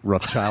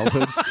rough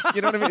childhoods.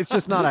 You know what I mean? It's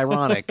just not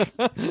ironic.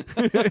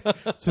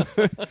 So,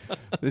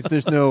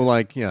 there's no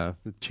like, the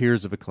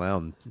tears of a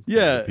clown.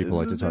 Yeah, people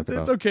like to talk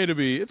about. It's okay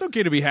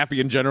to be happy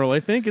in general.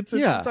 I think it's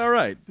all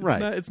right.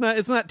 It's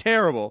not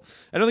terrible.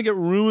 I don't think it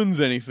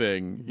ruins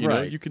anything. You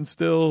know, you can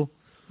still.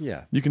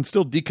 Yeah, you can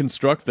still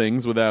deconstruct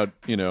things without,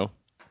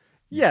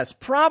 Yes,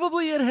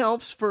 probably it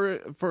helps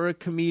for a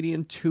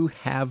comedian to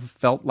have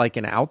felt like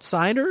an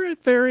outsider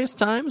at various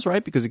times,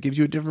 right? Because it gives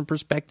you a different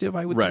perspective,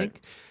 I would think.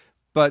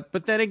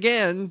 But then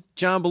again,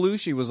 John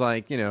Belushi was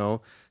like,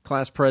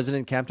 class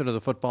president, captain of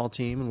the football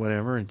team, and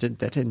whatever. And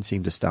that didn't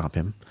seem to stop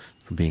him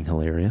from being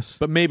hilarious.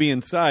 But maybe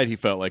inside he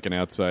felt like an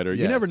outsider.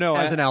 Yes, you never know.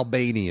 As an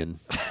Albanian,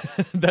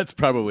 that's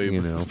probably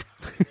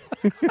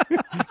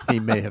he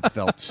may have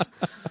felt.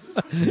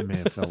 He may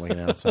have felt like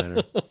an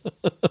outsider.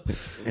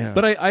 Yeah.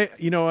 But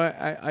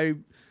I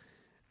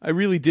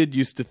really did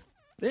used to.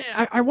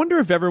 I wonder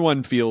if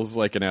everyone feels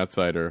like an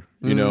outsider.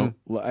 You know,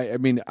 I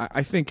mean,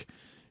 I think.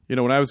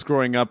 When I was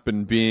growing up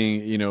and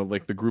being,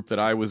 like the group that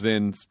I was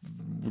in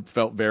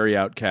felt very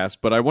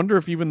outcast. But I wonder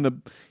if even the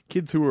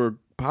kids who are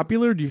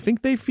popular, do you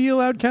think they feel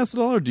outcast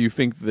at all? Or do you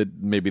think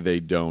that maybe they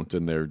don't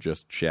and they're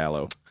just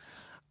shallow?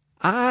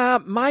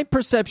 My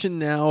perception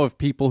now of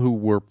people who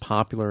were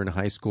popular in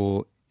high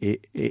school,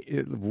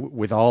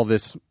 with all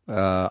this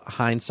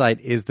hindsight,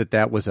 is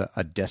that was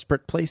a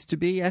desperate place to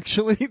be,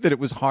 actually, that it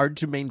was hard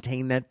to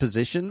maintain that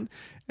position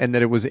and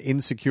that it was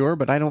insecure.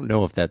 But I don't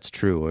know if that's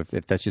true,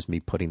 if that's just me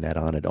putting that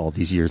on it all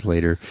these years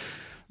later.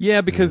 Yeah,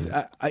 because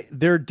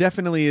there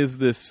definitely is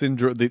this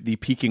syndrome, the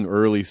peaking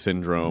early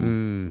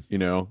syndrome,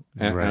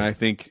 and I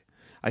think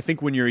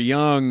when you're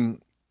young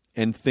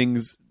and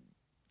things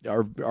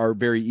are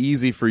very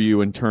easy for you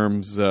in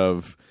terms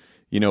of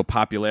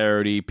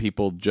popularity,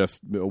 people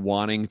just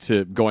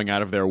going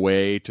out of their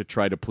way to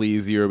try to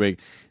please you,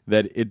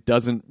 that it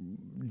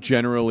doesn't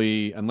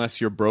generally,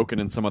 unless you're broken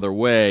in some other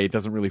way, it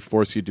doesn't really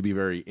force you to be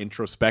very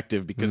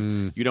introspective, because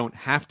you don't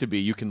have to be.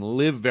 You can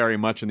live very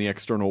much in the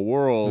external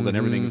world and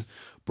everything's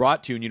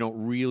brought to you, and you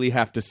don't really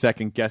have to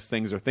second guess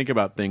things or think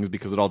about things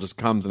because it all just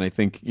comes. And I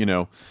think,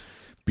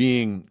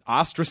 being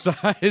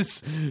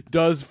ostracized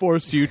does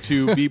force you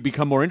to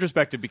become more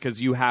introspective,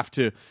 because you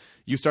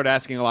start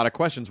asking a lot of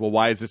questions. Well,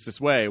 why is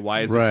this way?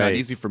 Why is this not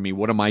easy for me?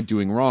 What am I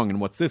doing wrong?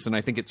 And what's this? And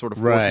I think it sort of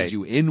forces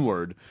you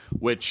inward,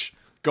 which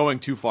going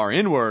too far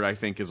inward, I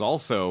think, is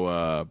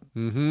also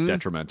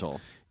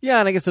detrimental. Yeah,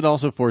 and I guess it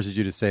also forces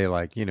you to say,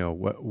 like,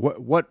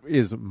 what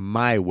is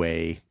my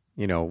way,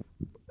 to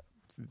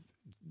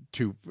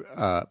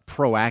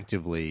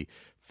proactively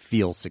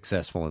feel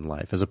successful in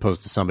life, as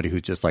opposed to somebody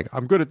who's just like,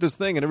 I'm good at this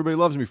thing and everybody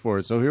loves me for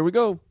it, so here we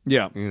go.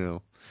 Yeah.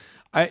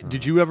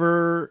 Did you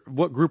ever?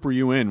 What group were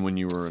you in when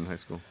you were in high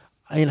school?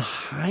 In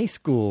high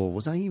school,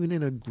 was I even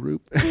in a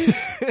group?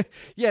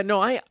 Yeah,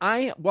 no. I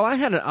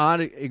had an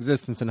odd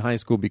existence in high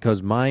school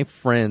because my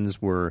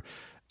friends were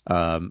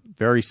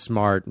very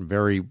smart and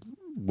very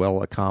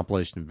well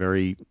accomplished and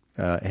very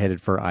headed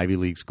for Ivy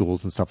League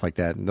schools and stuff like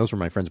that, and those were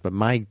my friends. But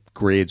my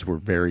grades were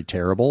very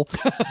terrible.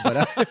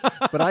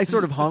 but I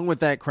sort of hung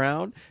with that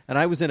crowd, and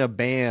I was in a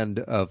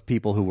band of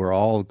people who were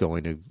all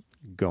going to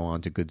go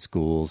on to good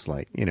schools.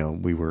 Like,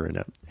 we were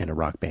in a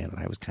rock band, and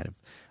I was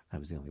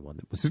the only one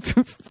that was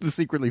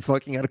secretly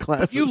flunking out of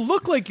classes. But you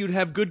look like you'd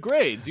have good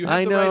grades. You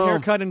had the right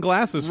haircut and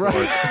glasses for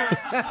it.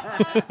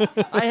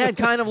 I had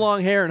kind of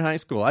long hair in high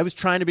school. I was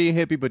trying to be a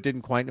hippie, but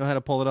didn't quite know how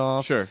to pull it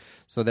off. Sure.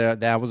 So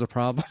that was a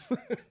problem.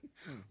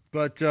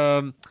 But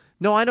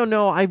no, I don't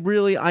know. I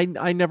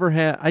never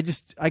had.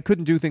 I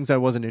couldn't do things I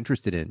wasn't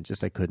interested in.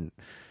 I couldn't.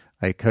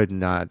 I could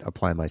not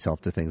apply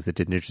myself to things that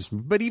didn't interest me.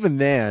 But even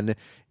then,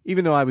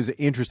 even though I was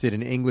interested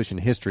in English and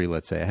history,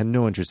 let's say, I had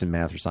no interest in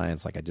math or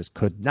science. Like, I just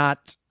could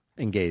not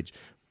engage.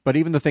 But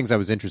even the things I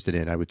was interested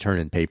in, I would turn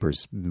in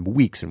papers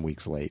weeks and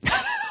weeks late.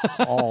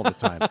 All the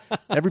time.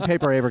 Every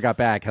paper I ever got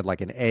back had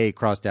like an A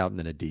crossed out and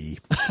then a D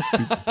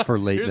for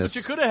lateness.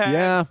 Here's what you could have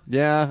had.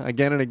 Yeah,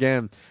 again and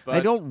again. But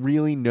I don't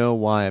really know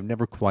why. I've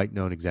never quite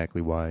known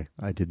exactly why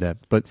I did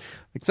that. But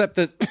except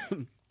that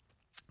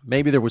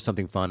maybe there was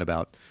something fun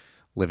about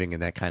living in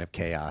that kind of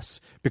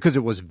chaos because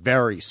it was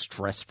very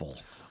stressful.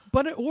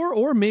 But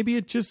or maybe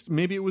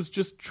it was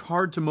just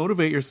hard to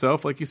motivate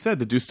yourself, like you said,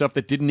 to do stuff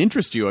that didn't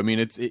interest you. I mean,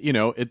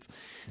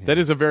 that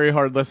is a very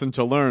hard lesson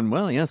to learn.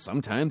 Well, yeah,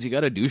 sometimes you got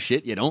to do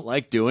shit you don't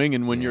like doing,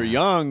 and when you're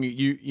young,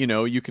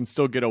 you can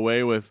still get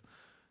away with.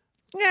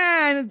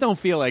 I don't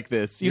feel like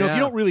this. If you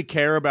don't really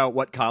care about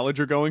what college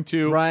you're going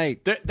to,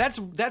 right? That's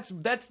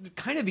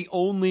kind of the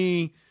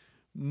only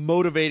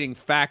motivating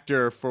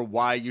factor for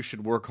why you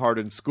should work hard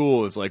in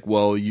school is like,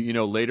 well,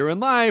 later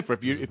in life, or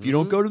if you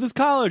don't go to this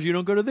college, you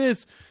don't go to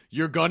this,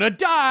 you're gonna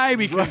die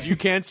because you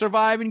can't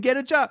survive and get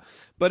a job.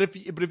 But if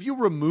you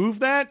remove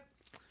that,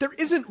 there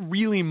isn't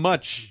really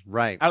much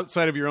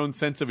outside of your own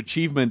sense of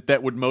achievement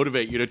that would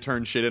motivate you to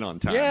turn shit in on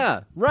time.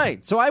 Yeah,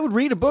 right. So I would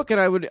read a book and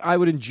I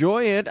would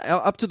enjoy it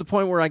up to the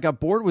point where I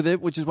got bored with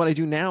it, which is what I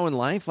do now in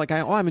life. Like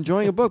I'm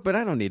enjoying a book, but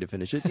I don't need to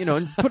finish it,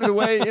 and put it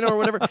away, or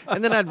whatever.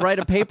 And then I'd write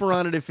a paper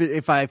on it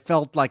if I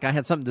felt like I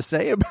had something to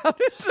say about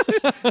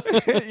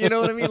it. You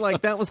know what I mean?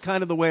 Like that was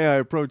kind of the way I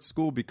approached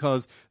school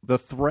because the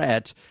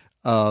threat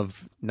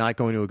of not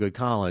going to a good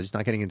college,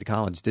 not getting into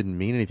college didn't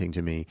mean anything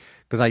to me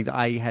because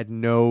I had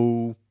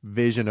no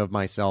vision of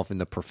myself in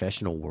the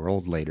professional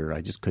world later. I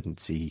just couldn't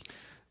see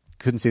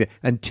that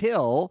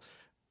until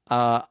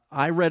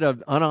I read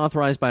an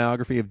unauthorized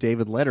biography of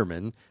David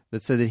Letterman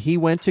that said that he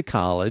went to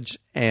college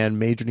and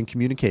majored in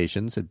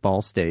communications at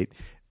Ball State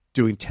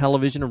doing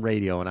television and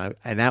radio.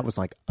 And that was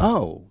like,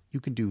 oh, you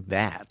can do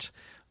that.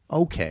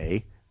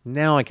 Okay.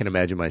 Now I can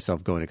imagine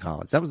myself going to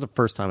college. That was the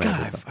first time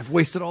I've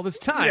wasted all this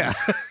time. Yeah.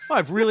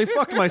 I've really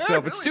fucked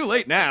myself. It's too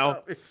late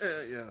now.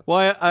 Yeah.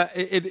 Well,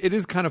 it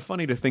is kind of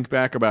funny to think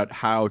back about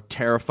how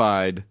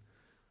terrified,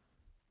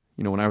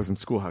 when I was in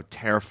school, how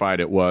terrified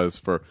it was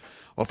for,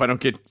 if I don't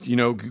get,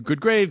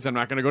 good grades, I'm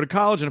not going to go to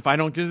college. And if I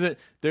don't do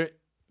that,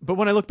 but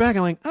when I look back,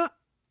 I'm like, I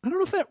don't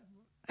know if that,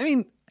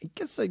 I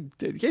guess it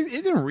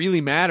didn't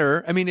really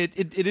matter. I mean, it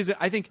is,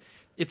 I think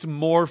it's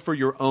more for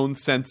your own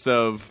sense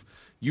of,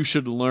 you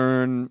should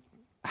learn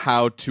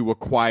how to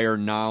acquire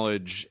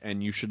knowledge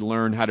and you should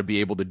learn how to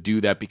be able to do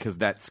that because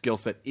that skill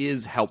set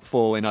is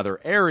helpful in other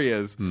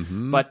areas.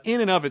 Mm-hmm. But in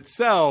and of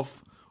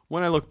itself,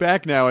 when I look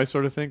back now, I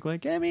sort of think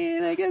like,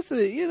 I guess,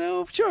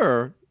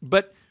 sure.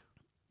 But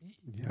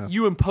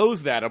you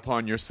impose that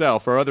upon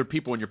yourself or other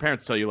people when your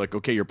parents tell you like,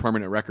 okay, your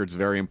permanent record's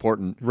very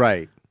important.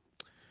 Right.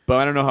 But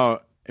I don't know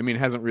how, my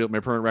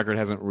permanent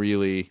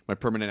record my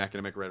permanent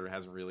academic record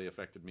hasn't really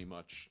affected me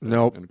much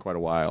in quite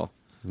a while.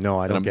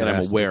 No, I don't. That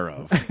I'm aware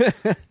of.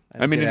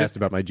 I get asked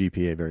about my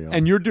GPA very often.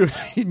 And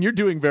you're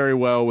doing very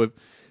well with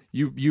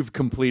you've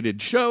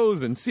completed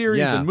shows and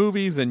series and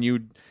movies, and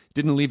you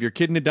didn't leave your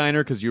kid in a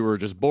diner because you were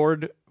just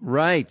bored,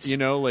 right?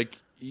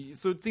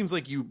 So it seems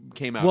like you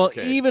came out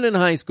okay. Even in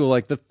high school,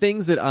 like the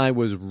things that I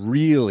was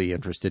really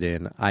interested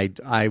in,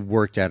 I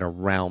worked at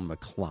around the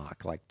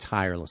clock, like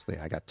tirelessly.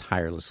 I got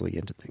tirelessly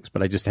into things,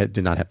 but I just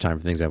did not have time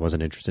for things I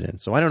wasn't interested in.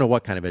 So I don't know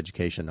what kind of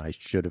education I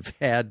should have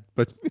had,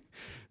 but.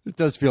 It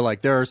does feel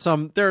like there are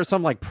some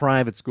like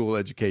private school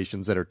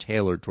educations that are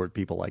tailored toward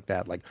people like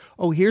that. Like,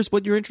 oh, here's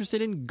what you're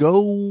interested in.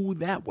 Go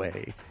that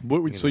way.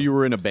 So you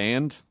were in a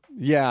band?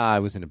 Yeah, I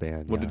was in a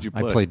band. What did you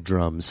play? I played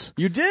drums.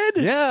 You did?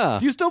 Yeah.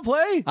 Do you still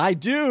play? I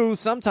do.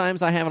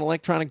 Sometimes I have an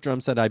electronic drum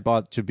set I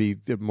bought to be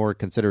more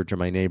considerate to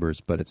my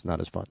neighbors, but it's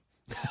not as fun.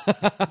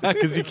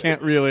 Because you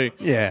can't really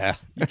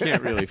you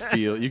can't really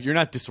feel you're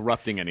not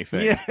disrupting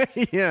anything. Yeah.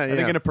 I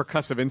think in a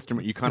percussive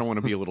instrument you kind of want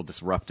to be a little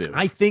disruptive.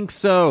 I think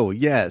so,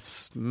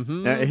 yes.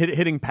 Mm-hmm.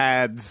 Hitting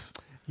pads,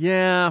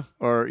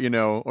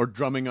 or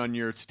drumming on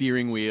your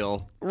steering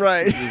wheel,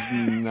 right? Is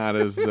not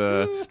as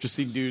just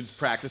see dudes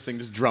practicing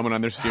just drumming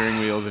on their steering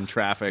wheels in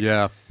traffic.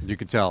 Yeah, you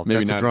can tell. Maybe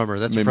that's not, a drummer.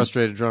 That's a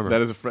frustrated drummer.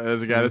 That is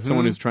a guy. That's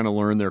someone who's trying to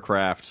learn their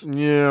craft.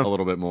 Yeah, a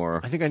little bit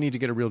more. I think I need to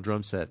get a real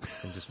drum set.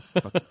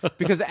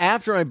 Because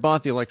after I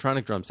bought the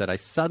electronic drum set, I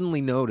suddenly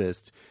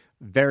noticed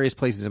various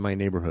places in my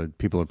neighborhood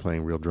people are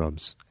playing real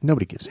drums.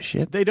 Nobody gives a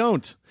shit. They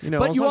don't.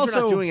 But you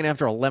also not doing it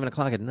after 11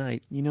 o'clock at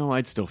night.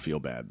 I'd still feel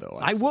bad though.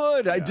 I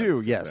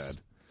do. Yes.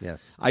 Bad.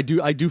 Yes. I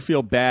do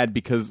feel bad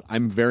because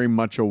I'm very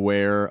much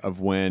aware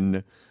of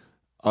when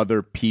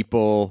other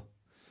people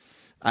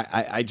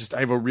I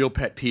have a real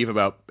pet peeve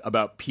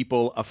about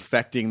people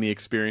affecting the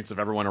experience of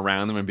everyone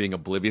around them and being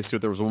oblivious to it.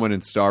 There was a woman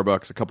in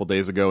Starbucks a couple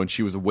days ago and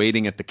she was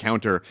waiting at the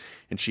counter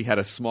and she had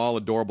a small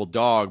adorable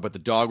dog, but the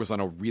dog was on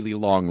a really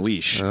long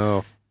leash.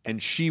 Oh. And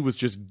she was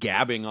just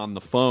gabbing on the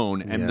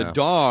phone and the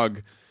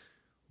dog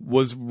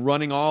was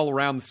running all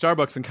around the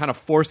Starbucks and kind of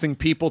forcing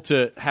people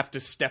to have to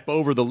step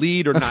over the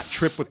lead or not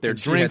trip with their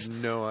drinks. She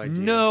had no idea.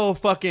 No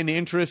fucking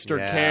interest or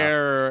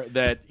care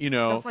that,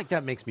 Stuff like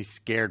that makes me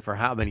scared for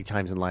how many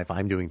times in life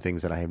I'm doing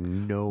things that I have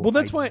no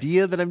that's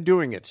idea that I'm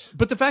doing it.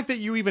 But the fact that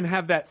you even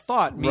have that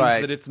thought means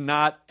that it's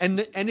not. And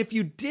if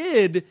you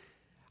did,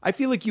 I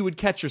feel like you would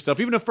catch yourself,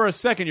 even if for a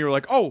second you were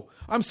like, "Oh,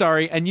 I'm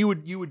sorry," and you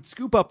would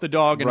scoop up the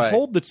dog and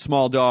hold the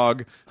small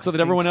dog so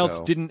that everyone else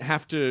didn't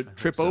have to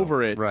trip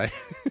over it. Right.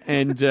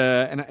 and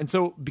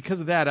so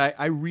because of that,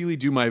 I really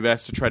do my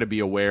best to try to be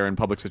aware in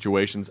public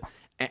situations.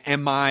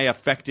 Am I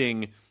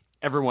affecting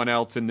everyone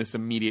else in this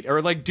immediate?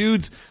 Or like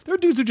dudes, there are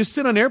dudes who just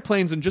sit on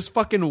airplanes and just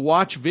fucking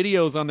watch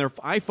videos on their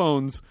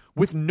iPhones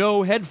with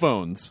no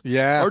headphones.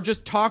 Yeah. Or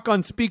just talk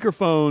on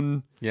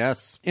speakerphone.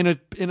 Yes. In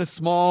a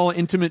small,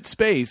 intimate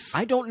space.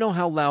 I don't know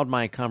how loud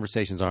my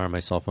conversations are on my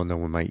cell phone though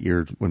when my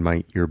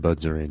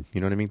earbuds are in.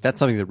 You know what I mean? That's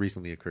something that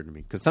recently occurred to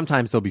me. Because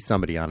sometimes there'll be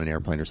somebody on an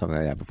airplane or something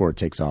like that before it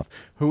takes off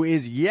who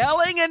is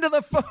yelling into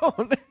the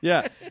phone.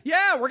 Yeah.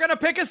 Yeah, we're gonna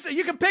pick us.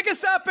 You can pick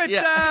us up at.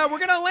 We're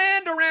gonna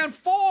land around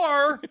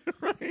 4.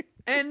 Right.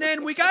 And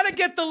then we gotta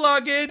get the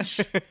luggage.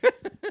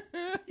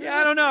 Yeah,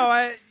 I don't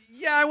know.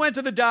 I went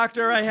to the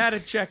doctor. I had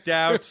it checked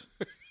out.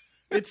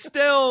 It's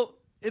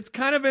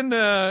kind of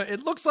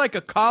it looks like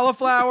a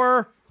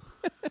cauliflower.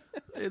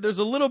 There's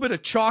a little bit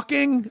of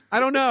chalking. I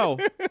don't know.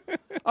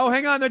 Oh,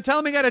 hang on. They're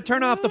telling me I got to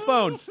turn off the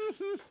phone.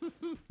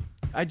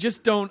 I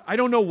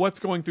don't know what's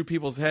going through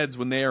people's heads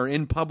when they are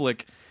in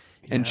public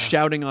and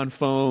shouting on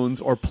phones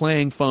or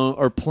playing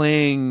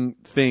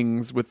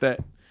things with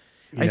that.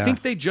 Yeah. I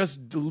think they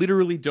just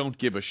literally don't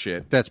give a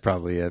shit. That's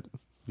probably it.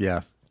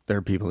 Yeah. There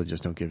are people that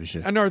just don't give a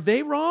shit. And are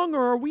they wrong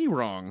or are we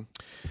wrong?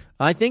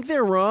 I think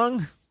they're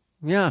wrong.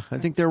 Yeah, I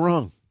think they're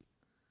wrong.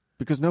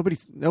 Because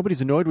nobody's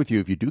annoyed with you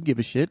if you do give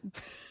a shit.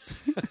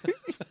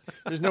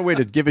 There's no way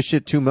to give a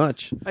shit too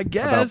much. I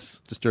guess.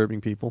 About disturbing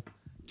people.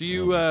 Do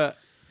you,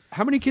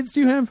 how many kids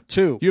do you have?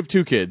 2. You have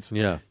 2 kids.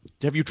 Yeah.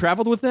 Have you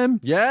traveled with them?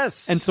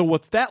 Yes. And so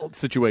what's that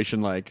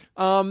situation like?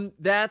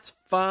 That's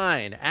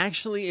fine.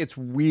 Actually, it's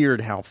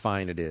weird how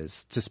fine it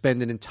is to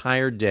spend an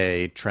entire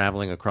day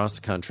traveling across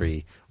the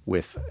country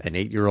with an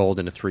 8-year-old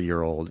and a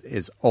 3-year-old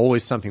is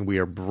always something we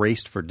are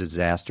braced for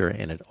disaster,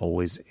 and it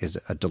always is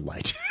a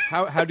delight.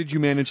 How did you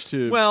manage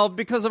to? Well,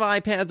 because of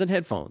iPads and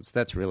headphones.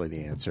 That's really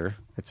the answer.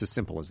 It's as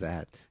simple as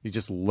that. You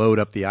just load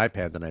up the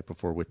iPad the night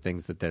before with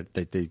things that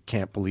they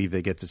can't believe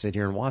they get to sit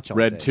here and watch all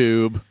day.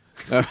 RedTube.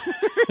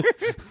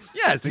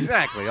 Yes,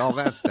 exactly. All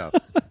that stuff.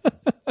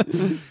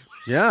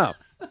 Yeah.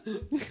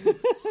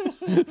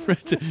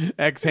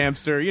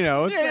 X-Hamster,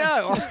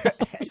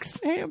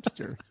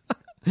 X-Hamster.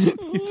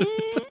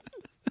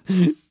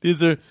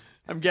 These are,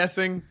 I'm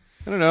guessing,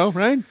 I don't know,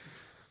 right?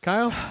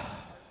 Kyle?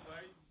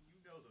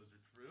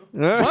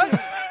 What?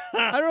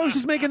 I don't know, I was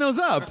just making those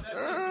up. That's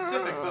so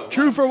specific, though.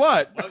 True for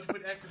what? Why would you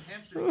put X and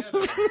hamster together?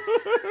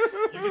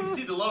 You can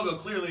see the logo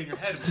clearly in your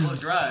head if you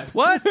close your eyes.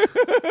 What?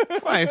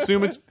 Well, I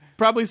assume it's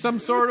probably some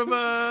sort of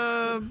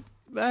a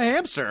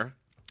hamster.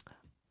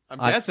 I'm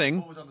guessing.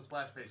 What was on the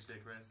splash page today,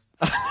 Chris?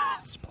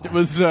 It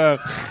was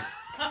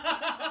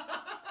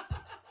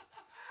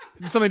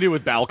something to do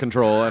with bowel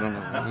control. I don't know.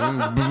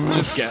 I'm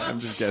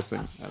just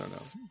guessing. I don't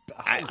know.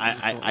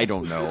 I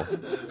don't know.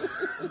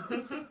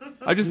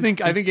 I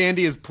think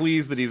Andy is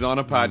pleased that he's on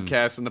a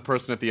podcast and the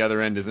person at the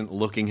other end isn't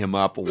looking him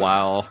up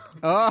while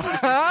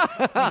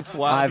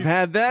I've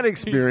had that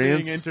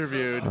experience. He's being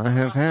interviewed. I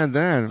have had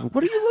that.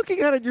 What are you looking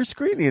at your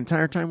screen the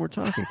entire time we're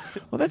talking?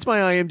 Well, that's my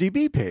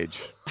IMDb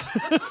page.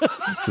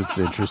 This is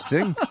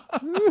interesting.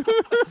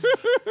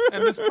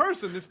 And this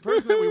person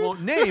that we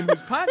won't name,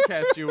 whose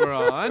podcast you were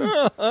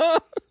on,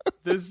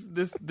 this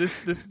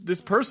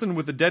person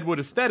with the Deadwood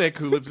aesthetic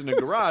who lives in a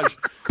garage.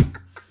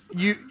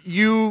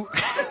 You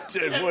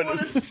Deadwood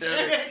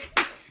aesthetic.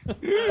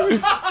 You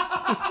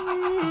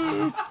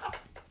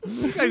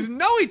guys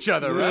know each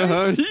other,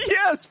 right?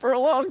 Yes, for a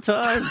long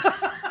time.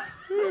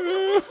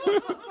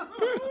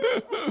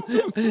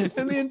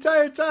 And the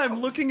entire time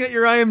looking at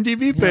your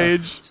IMDb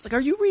page. It's like, are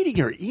you reading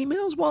your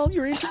emails while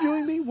you're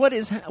interviewing me?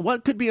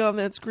 What could be on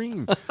that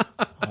screen?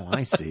 Oh,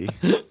 I see.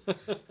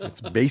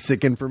 It's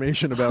basic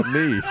information about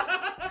me.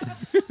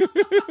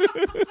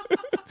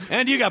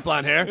 And you got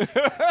blonde hair.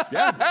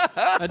 Yeah,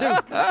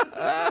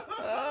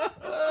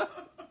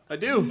 I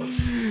do.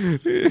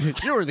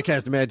 You were the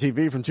cast of Mad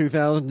TV from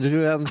 2000 to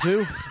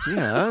 2002.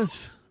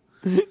 Yes.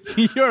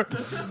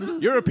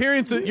 Your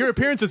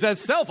appearances as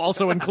self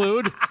also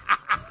include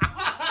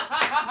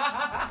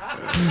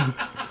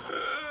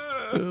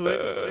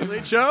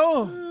Late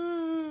Show,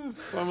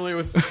 formerly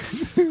with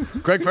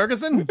Craig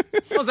Ferguson.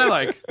 What was that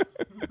like?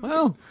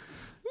 Well,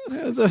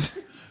 it was a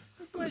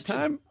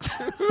time.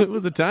 It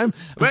was a time.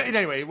 But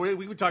anyway, we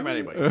would talk about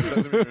anybody.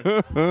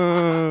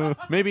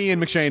 Maybe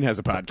Ian McShane has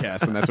a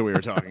podcast, and that's what we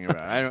were talking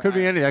about. Could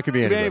be anybody. Could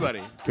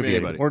be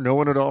anybody. Or no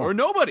one at all. Or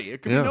nobody.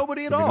 It could be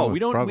nobody at all.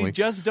 We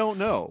just don't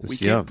know. We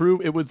can't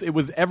prove it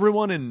was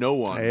everyone and no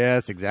one.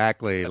 Yes,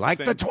 exactly. Like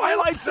the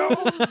Twilight Zone.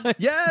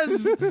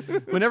 Yes.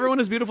 When everyone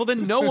is beautiful,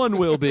 then no one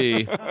will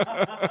be.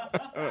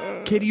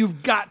 Katie,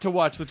 you've got to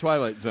watch the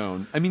Twilight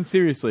Zone. I mean,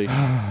 seriously.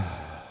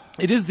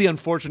 It is the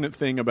unfortunate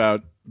thing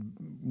about,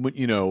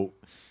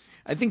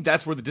 I think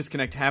that's where the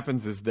disconnect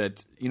happens, is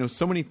that,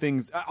 so many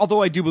things,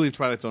 although I do believe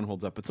Twilight Zone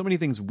holds up, but so many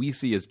things we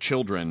see as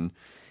children,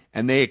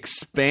 and they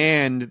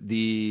expand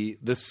the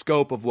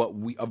scope of what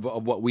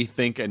we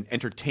think an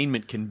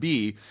entertainment can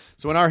be.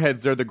 So in our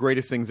heads, they're the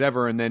greatest things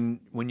ever, and then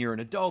when you're an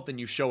adult and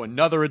you show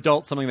another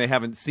adult something they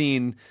haven't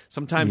seen,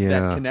 sometimes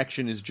that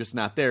connection is just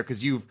not there,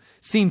 because you've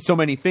seen so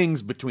many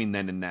things between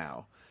then and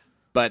now.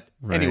 But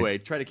anyway,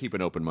 try to keep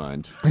an open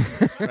mind.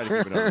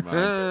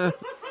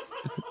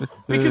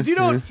 Because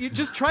you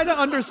just try to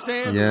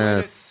understand.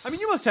 Yes. I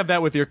mean, you must have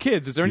that with your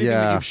kids. Is there anything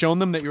that you've shown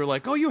them that you're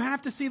like, oh, you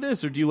have to see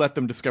this, or do you let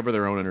them discover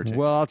their own entertainment?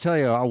 Well, I'll tell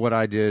you what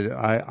I did.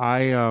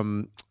 I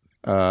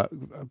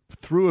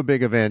through a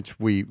big event,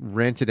 we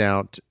rented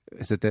out.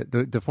 Is it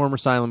the former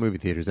silent movie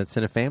theater? Is that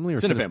Cinefamily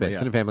or Cinefamily?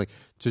 Cinefamily,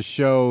 to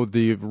show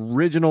the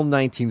original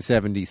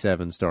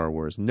 1977 Star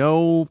Wars.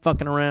 No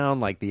fucking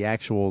around, like the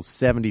actual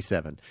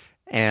 77.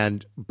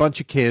 And a bunch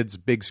of kids,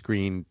 big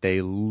screen,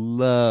 they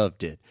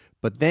loved it.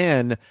 But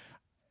then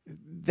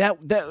that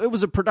it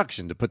was a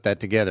production to put that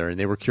together, and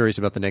they were curious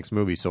about the next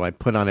movie. So I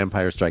put on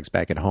Empire Strikes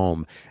Back at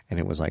home, and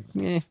it was like,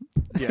 Yeah.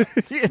 You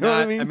know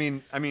what I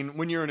mean? I mean,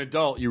 when you're an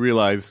adult, you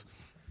realize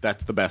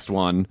that's the best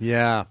one.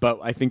 Yeah.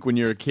 But I think when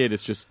you're a kid,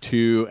 it's just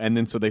two, and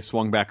then so they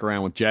swung back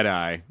around with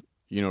Jedi.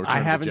 I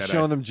haven't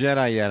shown them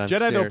Jedi yet.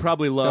 Jedi they'll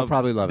probably love. They'll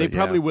probably love it. They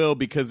probably will,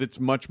 because it's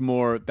much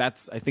more. I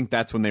think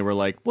that's when they were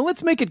like, well,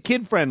 let's make it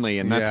kid friendly,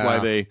 and that's why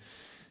they.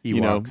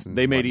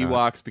 They made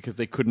Ewoks because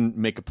they couldn't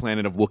make a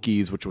planet of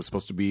Wookiees, which was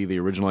supposed to be the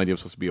original idea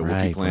was supposed to be a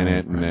Wookiee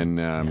planet, and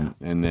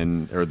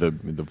then or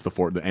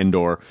the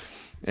Endor,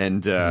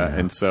 and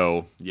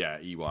so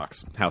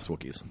Ewoks, House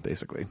Wookiees,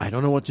 basically. I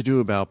don't know what to do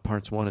about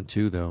parts 1 and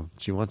 2 though.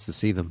 She wants to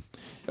see them.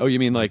 Oh, you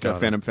mean like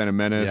Phantom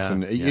Menace,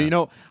 and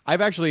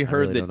I've actually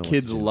heard that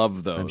kids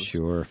love those. I'm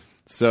sure.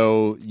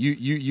 So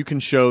you can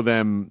show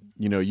them.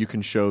 You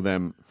can show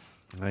them.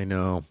 I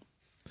know.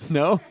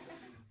 No.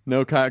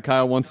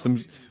 Kyle wants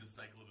them.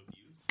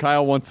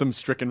 Kyle wants them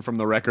stricken from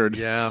the record.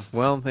 Yeah,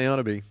 well, they ought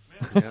to be.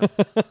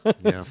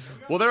 Yeah.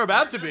 Well, they're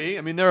about to be.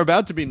 I mean, they're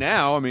about to be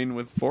now. I mean,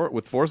 with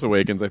Force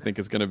Awakens, I think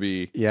it's going to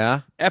be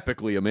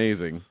epically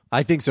amazing.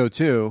 I think so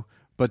too.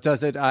 But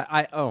does it?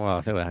 I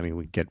mean,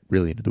 we get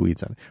really into the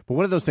weeds on it. But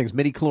what are those things?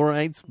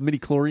 Midi-chlorians?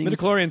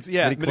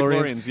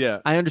 Midi-chlorians, yeah.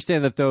 I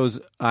understand that those.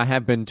 I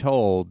have been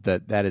told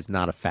that is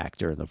not a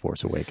factor in the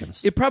Force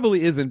Awakens. It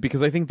probably isn't,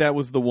 because I think that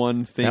was the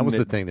one thing. That was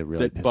the thing that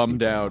really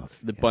bummed out.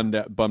 Bummed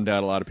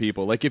out a lot of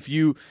people. Like if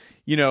you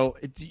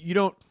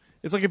don't.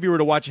 It's like if you were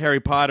to watch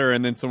Harry Potter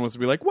and then someone was to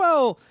be like,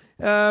 well.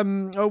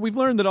 We've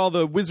learned that all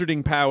the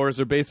wizarding powers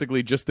are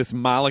basically just this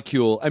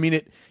molecule. I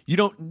mean,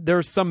 there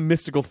are some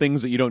mystical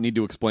things that you don't need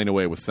to explain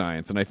away with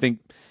science. And I think,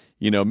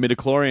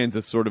 midichlorians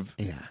is sort of.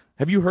 Yeah.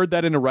 Have you heard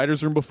that in a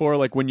writer's room before?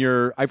 Like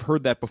I've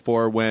heard that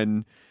before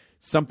when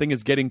something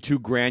is getting too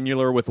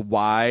granular with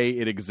why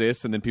it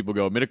exists, and then people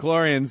go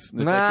midichlorians.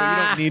 And it's like, well,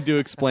 you don't need to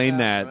explain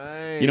that.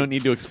 Right. You don't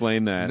need to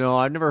explain that. No,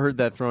 I've never heard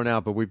that thrown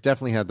out, but we've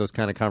definitely had those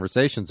kind of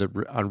conversations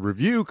on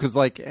review, because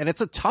and it's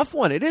a tough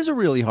one. It is a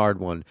really hard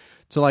one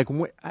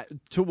to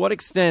to what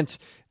extent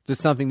does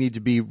something need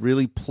to be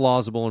really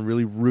plausible and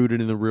really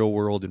rooted in the real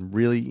world, and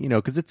really,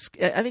 because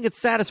I think it's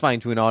satisfying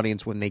to an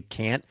audience when they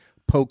can't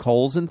poke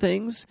holes in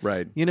things,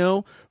 right?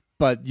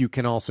 But you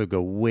can also go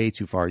way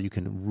too far. You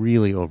can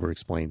really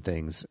over-explain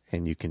things,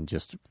 and you can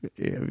just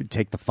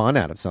take the fun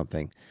out of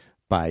something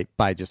by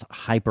just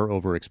hyper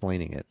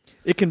over-explaining it.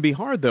 It can be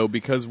hard, though,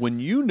 because when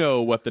you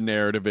know what the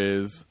narrative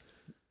is,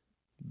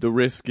 the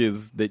risk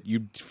is that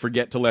you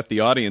forget to let the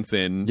audience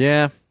in.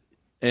 Yeah.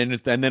 And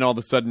then all of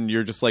a sudden,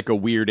 you're just like a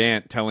weird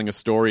aunt telling a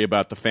story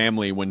about the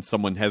family when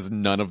someone has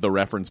none of the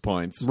reference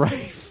points.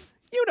 Right.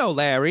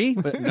 Larry.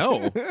 But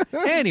no.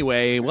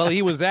 Anyway, well,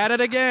 he was at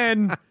it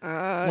again.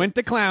 Went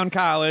to clown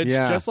college,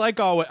 just like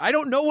always. I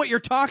don't know what you're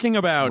talking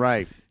about.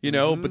 Right.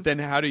 But then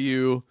how do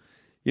you,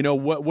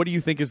 what do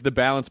you think is the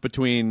balance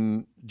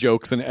between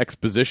jokes and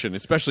exposition,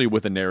 especially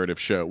with a narrative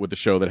show, with a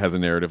show that has a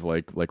narrative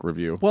like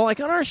review? Well, like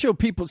on our show,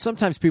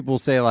 sometimes people will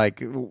say,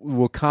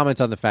 will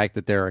comment on the fact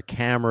that there are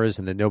cameras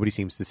and that nobody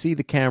seems to see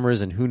the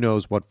cameras, and who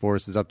knows what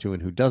Forrest is up to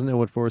and who doesn't know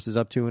what Forrest is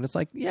up to. And it's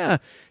like,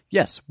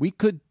 yes, we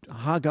could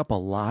hog up a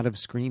lot of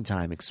screen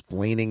time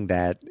explaining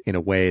that in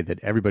a way that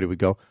everybody would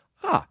go,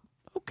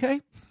 okay.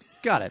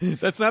 Got it.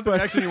 That's not the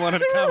reaction you want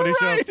at a comedy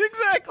show.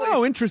 Exactly.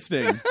 Oh,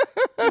 interesting.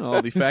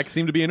 All the facts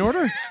seem to be in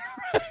order.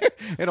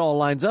 It all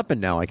lines up,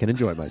 and now I can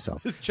enjoy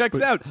myself. This checks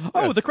out.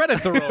 Oh, the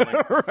credits are rolling.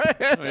 Right.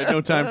 I had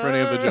no time for any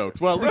of the jokes.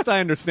 Well, at least I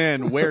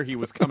understand where he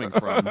was coming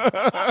from.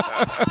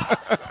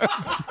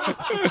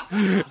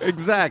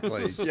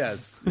 Exactly.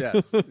 Yes.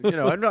 You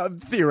know,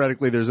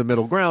 theoretically, there's a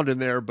middle ground in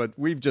there, but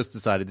we've just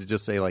decided to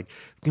just say, like,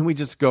 can we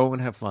just go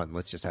and have fun?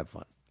 Let's just have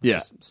fun.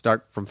 Just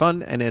start from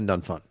fun and end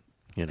on fun.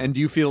 You know? And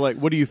do you feel like,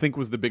 what do you think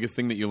was the biggest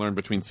thing that you learned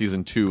between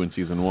season 2 and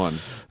season 1?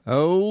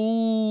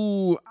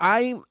 Oh,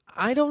 I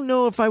don't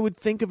know if I would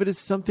think of it as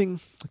something.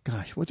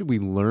 Gosh, what did we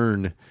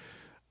learn?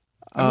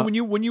 I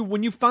mean, when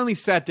you finally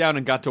sat down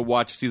and got to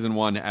watch season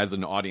 1 as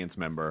an audience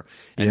member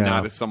and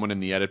not as someone in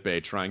the edit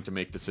bay trying to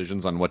make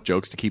decisions on what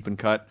jokes to keep and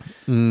cut,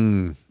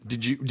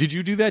 did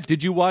you do that?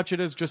 Did you watch it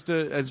as just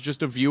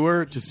a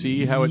viewer to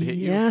see how it hit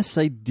you? Yes,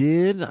 I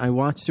did. I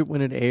watched it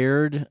when it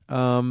aired,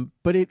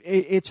 but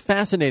it's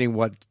fascinating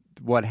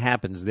what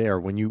happens there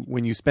when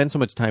you spend so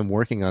much time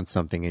working on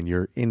something and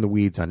you're in the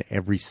weeds on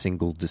every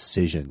single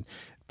decision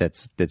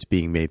that's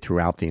being made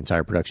throughout the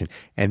entire production.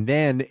 And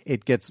then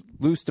it gets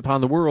loosed upon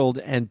the world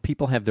and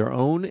people have their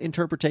own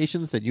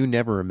interpretations that you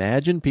never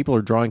imagined. People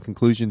are drawing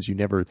conclusions you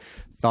never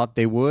thought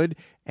they would.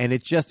 And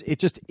it just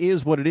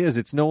is what it is.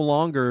 It's no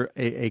longer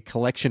a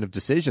collection of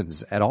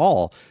decisions at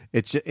all.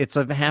 It's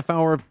a half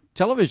hour of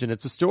television.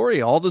 It's a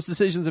story. All those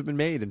decisions have been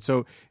made. And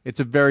so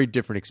it's a very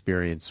different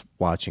experience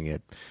watching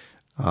it.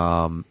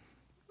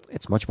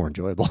 It's much more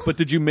enjoyable. But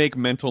did you make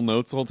mental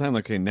notes the whole time?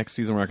 Like, okay, next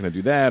season we're not going to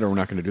do that, or we're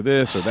not going to do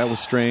this, or that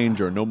was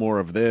strange, or no more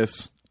of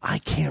this?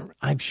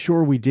 I'm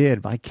sure we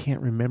did, but I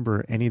can't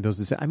remember any of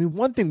those. I mean,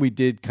 one thing we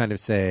did kind of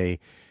say,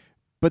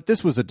 but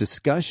this was a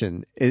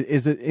discussion,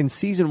 is that in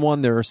season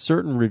 1 there are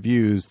certain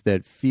reviews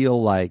that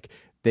feel like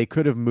they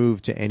could have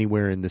moved to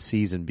anywhere in the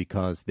season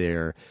because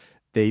they're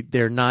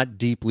not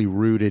deeply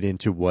rooted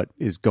into what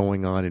is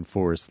going on in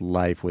Forrest's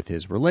life with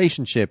his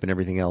relationship and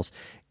everything else.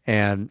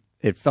 And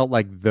it felt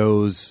like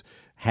those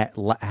had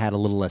a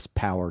little less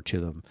power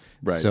to them.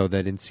 Right. So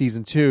that in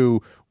season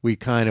 2, we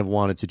kind of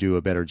wanted to do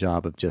a better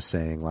job of just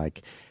saying,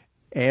 like,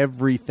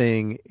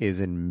 everything is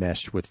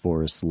enmeshed with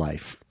Forrest's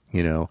life.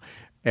 You know,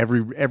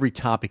 every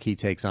topic he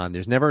takes on,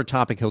 there's never a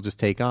topic he'll just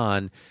take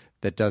on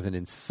that doesn't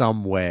in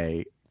some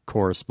way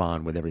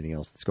correspond with everything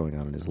else that's going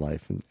on in his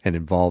life and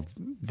involve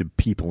the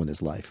people in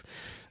his life.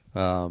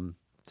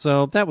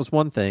 So that was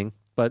one thing.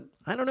 But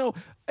I don't know.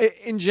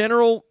 In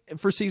general,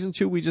 for season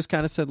 2, we just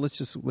kind of said, let's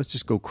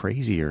just go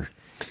crazier.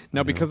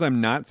 Now, because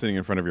I'm not sitting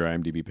in front of your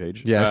IMDb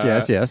page.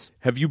 Yes.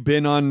 Have you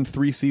been on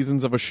 3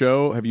 seasons of a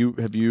show? Have you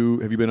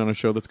been on a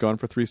show that's gone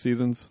for 3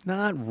 seasons?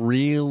 Not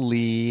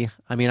really.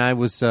 I mean, I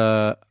was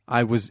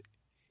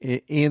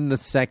in the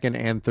second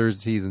and third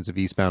seasons of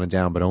Eastbound and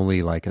Down, but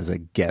only like as a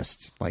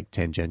guest, like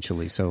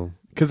tangentially. So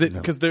because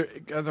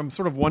I'm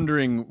sort of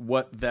wondering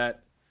what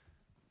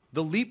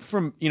the leap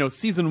from,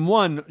 season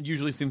 1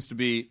 usually seems to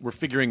be we're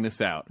figuring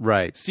this out.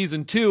 Right.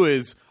 Season 2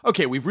 is,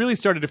 okay, we've really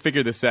started to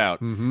figure this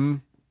out. Mm-hmm.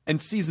 And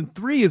season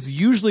 3 is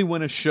usually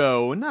when a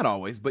show, and not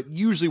always, but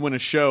usually when a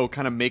show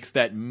kind of makes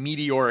that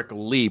meteoric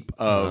leap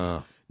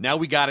of now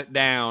we got it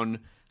down.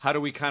 How do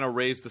we kind of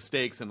raise the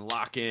stakes and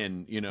lock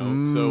in?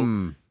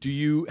 So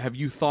have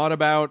you thought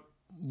about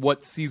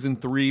what season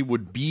 3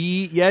 would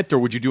be yet, or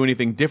would you do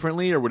anything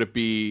differently, or would it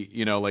be,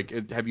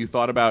 have you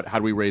thought about how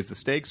do we raise the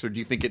stakes, or do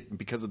you think it,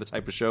 because of the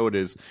type of show it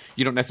is,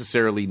 you don't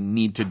necessarily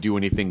need to do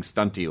anything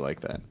stunty like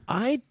that?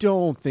 I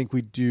don't think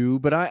we do,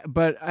 but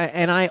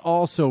I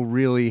also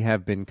really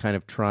have been kind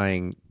of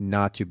trying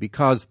not to,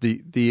 because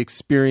the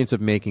experience of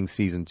making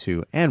season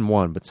 2 and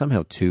 1, but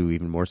somehow 2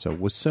 even more so,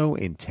 was so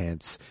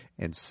intense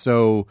and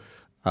so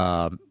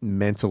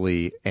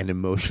mentally and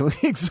emotionally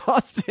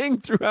exhausting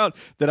throughout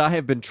that I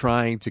have been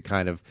trying to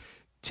kind of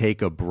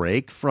take a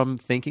break from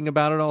thinking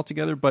about it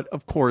altogether. But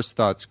of course,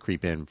 thoughts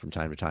creep in from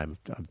time to time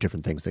of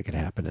different things that could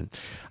happen. And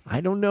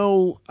I don't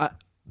know.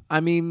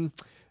 I mean,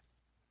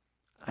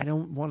 I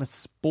don't want to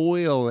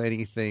spoil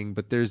anything,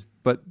 but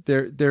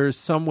there's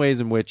some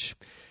ways in which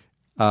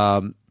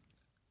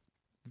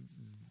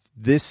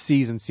this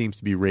season seems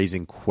to be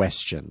raising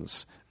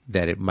questions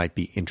that it might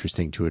be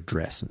interesting to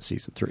address in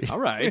season 3. All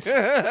right.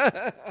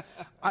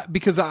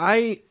 Because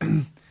I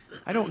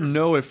don't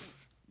know if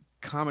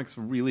comics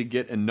really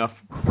get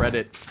enough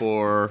credit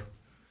for.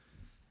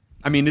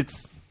 I mean, it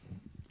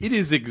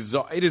is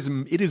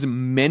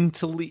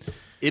mentally,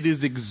 it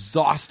is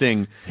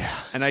exhausting. Yeah.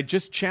 And I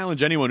just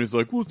challenge anyone who's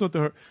like, well, it's not that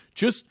hard.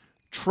 Just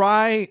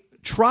try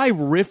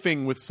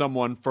riffing with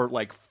someone for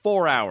like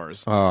 4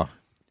 hours. To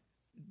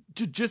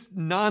just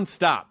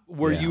nonstop,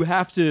 where you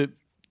have to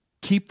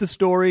keep the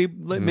story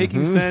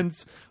making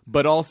sense,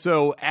 but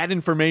also add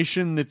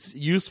information that's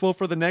useful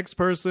for the next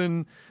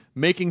person,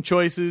 making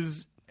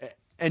choices,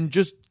 and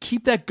just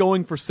keep that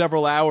going for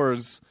several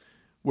hours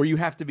where you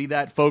have to be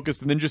that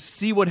focused, and then just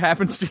see what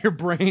happens to your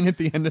brain at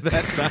the end of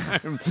that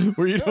time,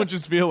 where you don't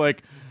just feel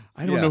like,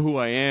 I don't know who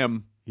I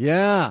am.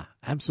 Yeah,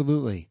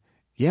 absolutely.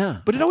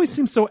 Yeah. But it always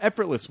seems so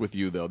effortless with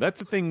you, though. That's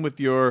the thing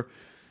with your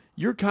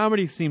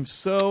comedy seems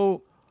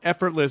so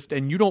effortless,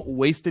 and you don't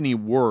waste any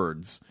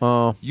words.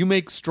 You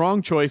make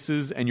strong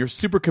choices, and you're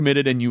super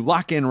committed, and you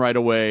lock in right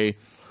away.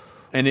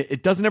 And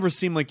it doesn't ever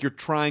seem like you're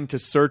trying to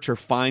search or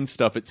find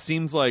stuff. It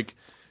seems like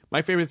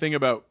My favorite thing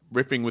about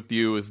riffing with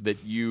you is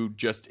that you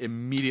just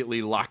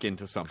immediately lock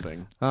into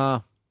something.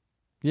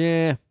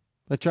 Yeah,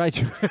 I try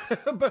to.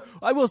 But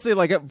I will say,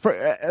 like,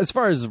 as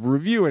far as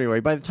review anyway,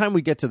 by the time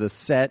we get to the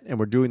set and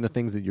we're doing the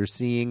things that you're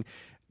seeing,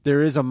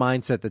 there is a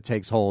mindset that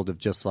takes hold of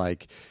just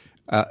like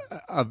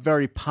a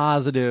very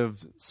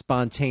positive,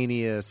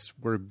 spontaneous,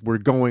 we're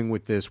going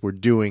with this, we're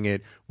doing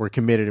it, we're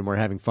committed, and we're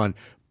having fun.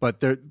 But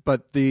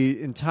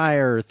the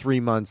entire 3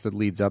 months that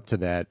leads up to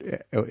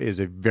that is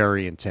a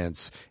very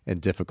intense and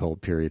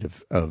difficult period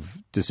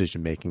of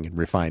decision making and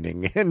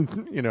refining,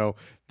 and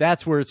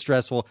that's where it's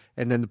stressful.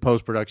 And then the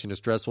post production is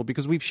stressful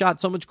because we've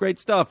shot so much great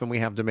stuff and we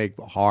have to make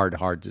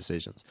hard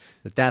decisions.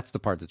 That's the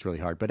part that's really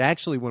hard. But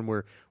actually, when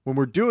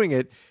we're doing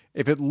it,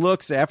 if it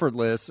looks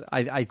effortless,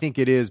 I think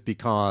it is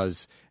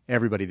because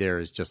everybody there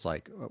is just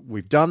like,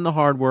 we've done the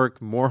hard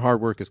work. More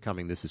hard work is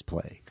coming. This is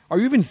play. Are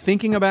you even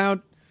thinking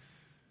about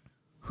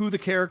who the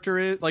character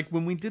is? Like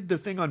when we did the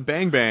thing on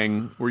Bang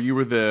Bang, where you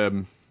were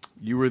the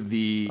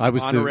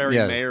honorary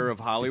mayor of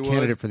Hollywood,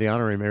 candidate for the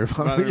honorary mayor of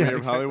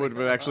Hollywood.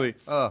 But actually,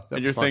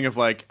 and your thing of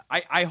like,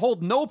 I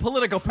hold no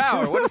political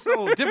power. What is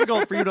so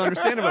difficult for you to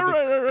understand about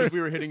this? Because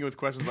we were hitting you with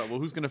questions about, well,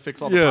 who's going to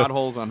fix all the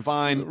potholes on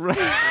Vine?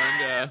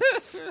 Right.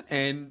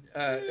 And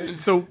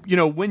so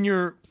when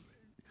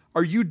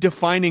are you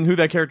defining who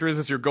that character is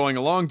as you're going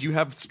along? Do you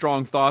have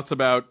strong thoughts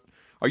about?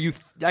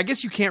 I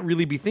guess you can't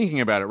really be thinking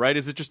about it, right?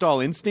 Is it just all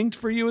instinct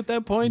for you at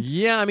that point?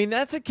 Yeah, I mean,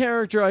 that's a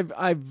character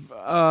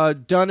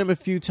I've done him a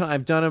few times.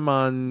 I've done him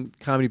on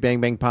Comedy Bang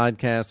Bang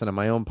podcast and on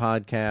my own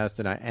podcast,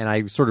 and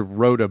I sort of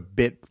wrote a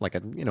bit, like a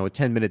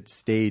 10-minute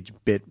stage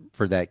bit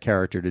for that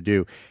character to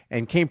do,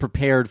 and came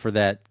prepared for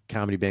that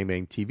Comedy Bang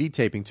Bang TV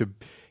taping to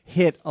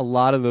hit a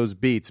lot of those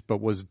beats, but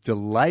was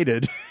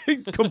delighted,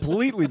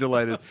 completely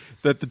delighted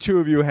that the two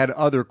of you had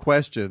other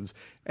questions.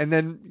 And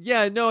then,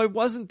 there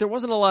wasn't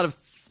a lot of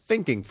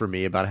thinking for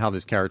me about how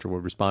this character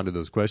would respond to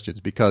those questions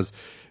because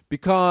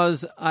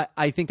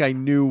I think I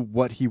knew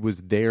what he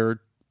was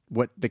there,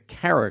 what the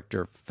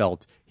character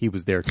felt he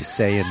was there to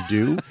say and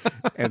do.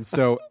 And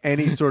so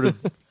any sort of,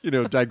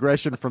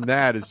 digression from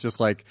that is just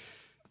like,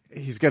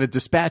 he's got to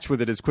dispatch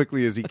with it as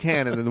quickly as he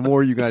can. And then the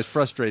more you guys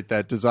frustrate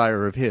that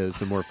desire of his,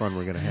 the more fun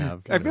we're going to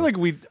have. I feel like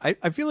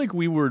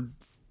we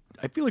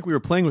were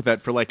playing with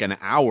that for like an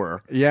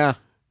hour. Yeah.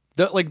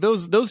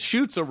 Those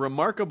shoots are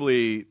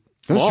remarkably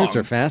Those long. shoots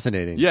are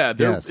fascinating. Yeah,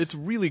 it's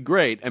really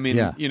great. I mean,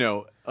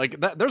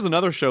 there's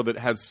another show that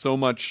has so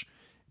much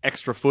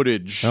extra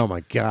footage. Oh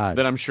my God.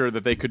 That I'm sure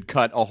that they could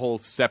cut a whole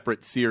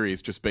separate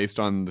series just based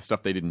on the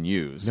stuff they didn't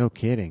use. No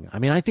kidding. I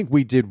mean, I think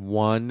we did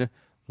one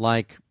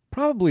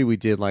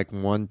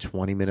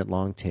 20-minute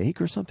long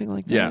take or something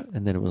like that. Yeah.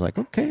 And then it was like,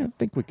 okay, I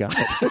think we got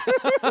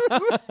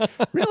it.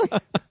 Really?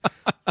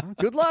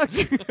 Good luck.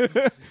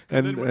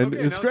 and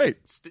it's great.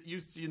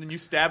 You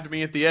stabbed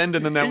me at the end,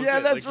 and then that was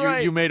it. That's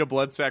right. You made a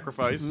blood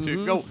sacrifice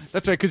to go.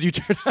 That's right, because you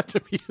turned out to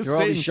be a You're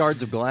all these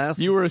shards of glass.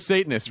 You were a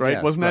Satanist, right?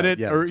 Yes, Wasn't that it?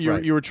 yes, or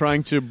you were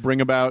trying to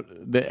bring about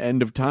the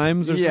end of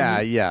times or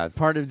something? Yeah.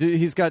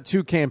 He's got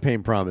two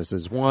campaign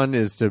promises. One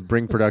is to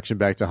bring production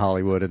back to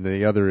Hollywood, and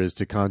the other is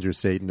to conjure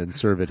Satan and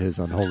serve at his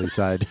unholy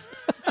side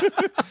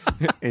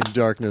in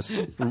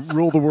darkness.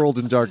 Rule the world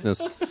in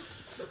darkness.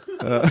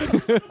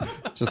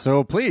 Just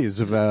so please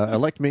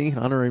elect me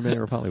honorary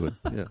mayor of Hollywood.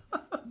 Yeah.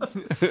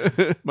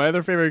 My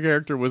other favorite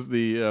character was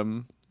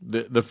the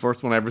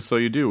first one I ever saw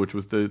you do, which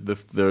was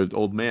the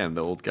old man,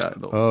 the old guy.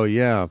 Oh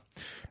yeah,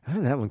 how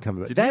did that one come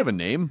about? Did he have a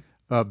name?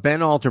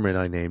 Ben Alterman,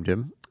 I named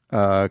him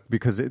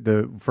because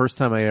the first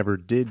time I ever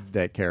did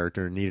that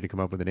character and needed to come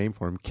up with a name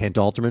for him, Kent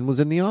Alterman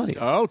was in the audience.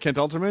 Oh, Kent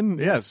Alterman,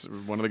 yes,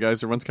 one of the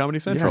guys who runs Comedy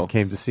Central. Yeah,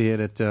 came to see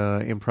it at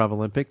Improv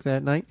Olympic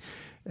that night.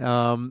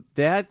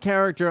 That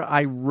character,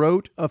 I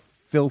wrote a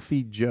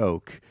filthy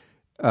joke.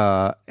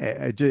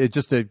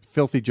 Just a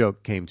filthy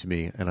joke came to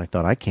me, and I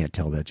thought, I can't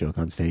tell that joke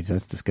on stage.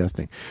 That's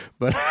disgusting.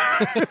 But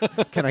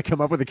can I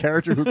come up with a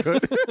character who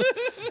could?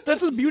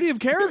 That's the beauty of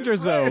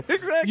characters, though. Right,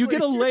 exactly. You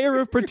get a layer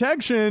of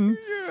protection.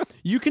 Yeah.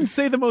 You can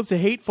say the most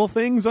hateful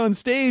things on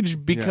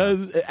stage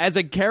because, as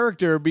a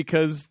character,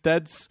 because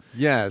that's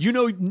you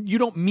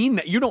don't mean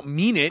that. You don't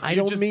mean it. I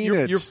don't mean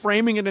it. You're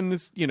framing it in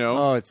this.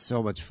 Oh, it's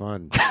so much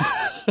fun.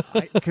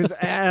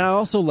 And I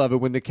also love it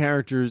when the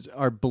characters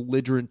are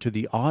belligerent to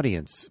the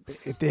audience.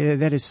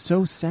 That is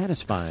so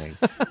satisfying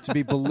to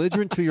be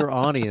belligerent to your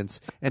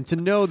audience and to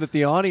know that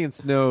the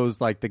audience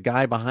knows, like, the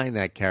guy behind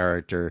that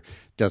character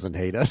doesn't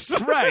hate us.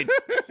 Right.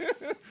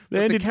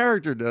 The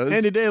character does.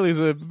 Andy Daly's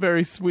a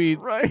very sweet,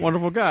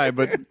 wonderful guy,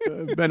 but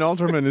Ben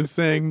Alterman is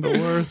saying the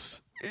worst.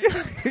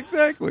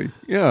 Exactly.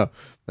 Yeah.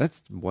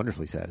 That's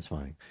wonderfully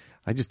satisfying.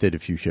 I just did a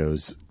few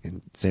shows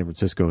in San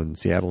Francisco and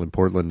Seattle and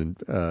Portland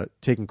and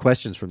taking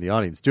questions from the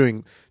audience,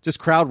 doing just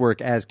crowd work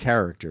as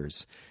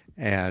characters.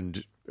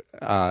 And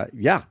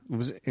it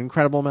was an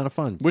incredible amount of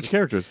fun. Which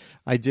characters?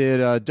 I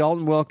did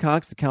Dalton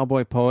Wilcox, the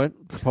cowboy poet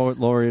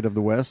laureate of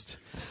the West,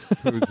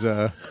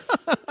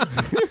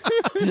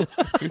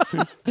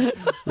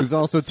 who's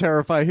also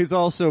terrified. He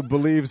also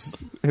believes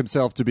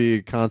himself to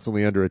be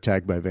constantly under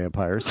attack by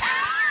vampires.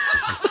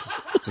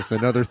 Just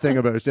another thing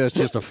about it. That's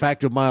just a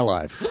fact of my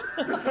life.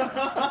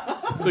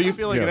 So you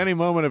feel like at any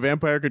moment a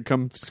vampire could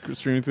come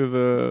streaming through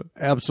the...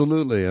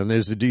 Absolutely, and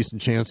there's a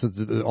decent chance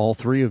that all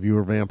three of you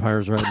are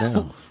vampires right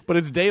now. But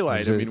it's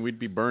daylight. I mean, we'd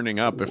be burning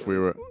up if we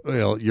were...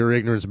 Well, your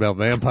ignorance about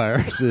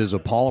vampires is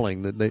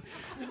appalling that they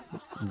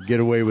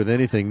get away with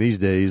anything these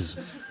days.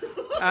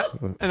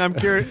 And I'm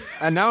curious,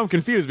 and now I'm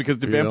confused because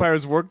do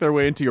vampires work their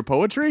way into your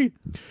poetry?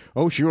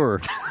 Oh, sure.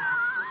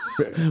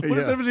 What does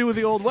that have to do with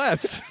the Old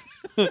West?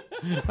 I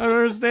don't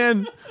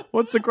understand.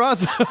 What's the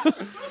cross?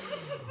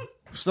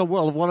 So,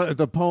 well,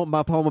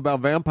 my poem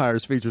about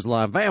vampires features the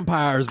line,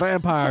 vampires,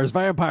 vampires,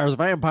 vampires,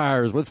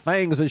 vampires, with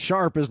fangs as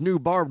sharp as new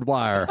barbed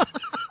wire.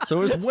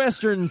 So it's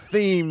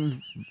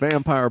Western-themed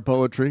vampire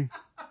poetry.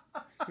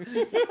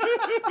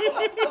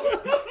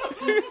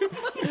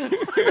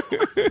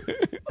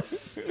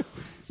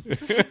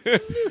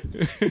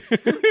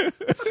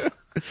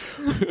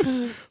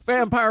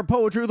 Vampire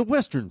poetry with a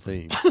Western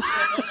theme.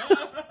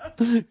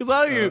 A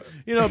lot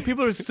of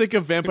people are sick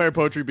of vampire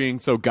poetry being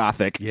so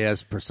gothic.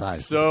 Yes,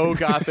 precisely. So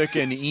gothic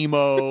and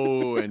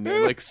emo, and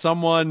like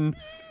someone.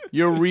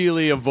 You're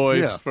really a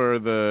voice for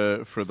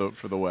the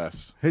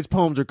West. His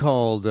poems are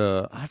called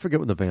I forget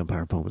what the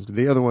vampire poem is.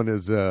 The other one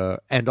is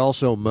and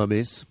also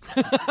mummies.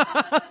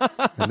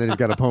 And then he's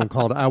got a poem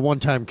called I One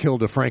Time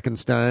Killed a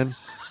Frankenstein.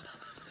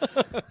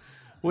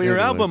 Well, your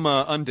album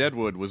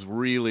Undeadwood was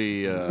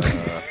really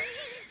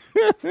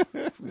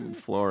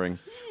flooring.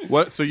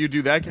 What? So you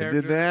do that character?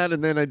 I did that,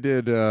 and then I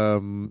did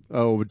Don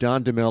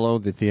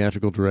DeMello, the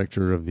theatrical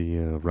director of the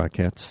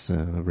Rockettes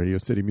Radio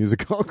City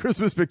Music Hall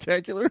Christmas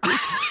Spectacular.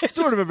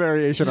 Sort of a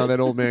variation on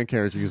that old man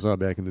character you saw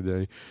back in the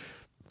day.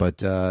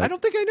 But I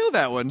don't think I know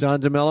that one.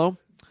 Don DeMello?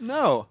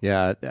 No.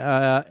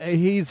 Yeah,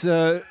 he's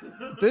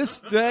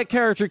that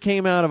character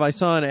came out of. I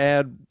saw an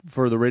ad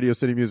for the Radio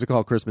City Music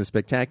Hall Christmas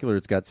Spectacular.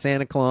 It's got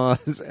Santa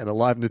Claus and a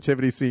live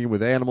nativity scene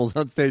with animals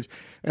on stage,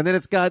 and then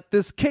it's got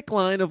this kick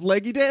line of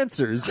leggy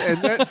dancers, and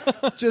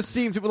that just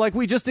seemed to be like,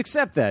 we just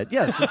accept that.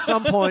 Yes, at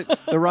some point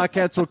the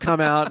Rockettes will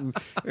come out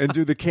and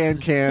do the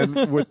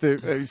can with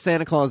the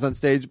Santa Claus on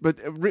stage. But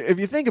if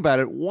you think about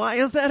it, why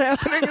is that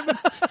happening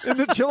in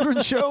the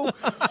children's show?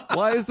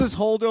 Why is this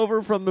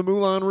holdover from the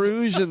Moulin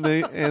Rouge and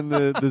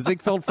the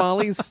Ziegfeld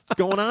Follies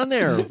going on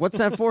there? What's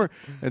that for?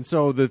 And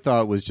so the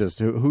thought was just,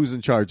 who's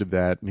in charge of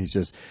that? And he's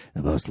just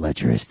the most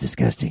lecherous,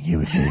 disgusting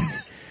human being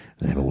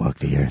that ever walked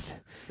the earth.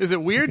 Is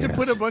it weird to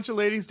put a bunch of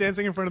ladies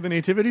dancing in front of the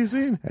nativity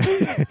scene?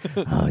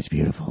 Oh, it's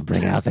beautiful.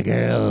 Bring out the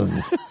girls.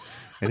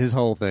 And his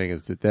whole thing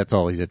is that's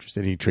all he's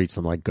interested in. He treats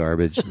them like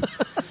garbage.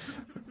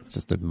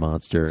 Just a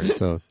monster. And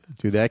so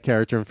do that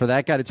character. And for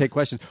that guy to take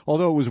questions,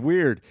 although it was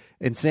weird,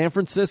 in San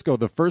Francisco,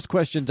 the first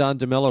question Don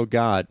DeMello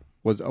got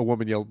was a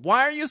woman yelled,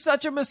 "Why are you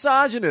such a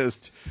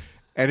misogynist?"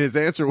 And his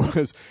answer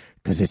was,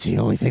 "Because it's the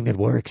only thing that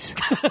works."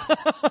 but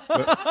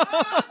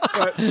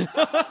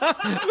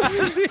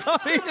the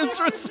audience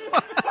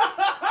responded.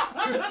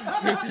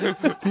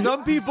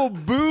 Some people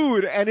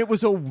booed, and it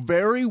was a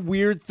very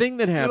weird thing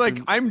that happened.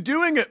 You're like, I'm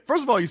doing it.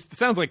 First of all, it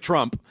sounds like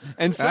Trump,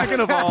 and second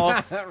of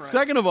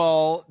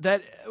all,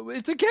 that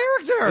it's a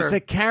character. It's a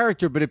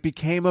character, but it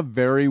became a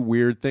very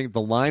weird thing.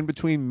 The line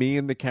between me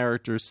and the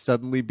character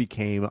suddenly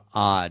became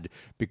odd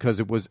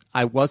because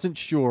I wasn't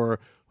sure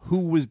who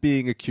was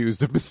being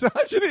accused of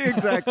misogyny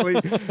exactly,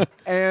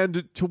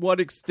 and to what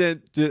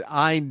extent did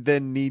I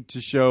then need to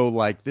show,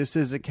 like, this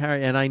is a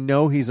character, and I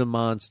know he's a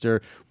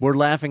monster. We're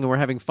laughing and we're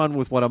having fun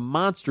with what a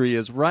monster he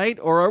is, right?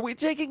 Or are we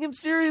taking him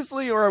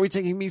seriously, or are we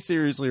taking me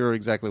seriously, or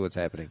exactly what's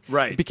happening?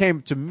 Right. It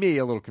became, to me,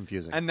 a little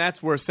confusing. And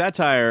that's where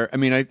satire,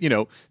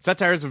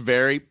 satire is a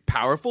very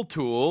powerful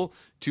tool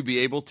to be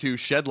able to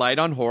shed light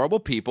on horrible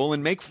people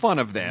and make fun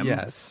of them.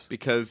 Yes.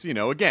 Because,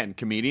 again,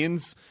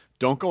 comedians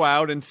don't go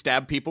out and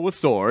stab people with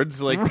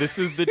swords. Like, this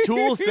is the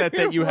tool set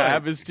that you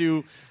have is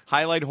to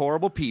highlight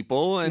horrible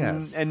people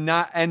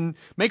and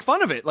make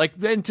fun of it. Like,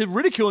 and to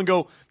ridicule and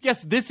go,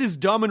 yes, this is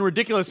dumb and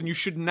ridiculous and you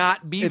should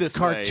not be this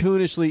way. It's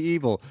cartoonishly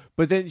evil.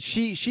 But then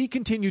she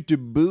continued to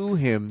boo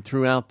him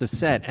throughout the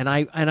set. And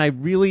I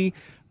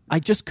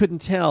just couldn't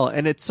tell,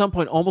 and at some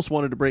point almost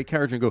wanted to break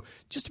character and go,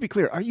 just to be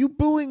clear, are you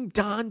booing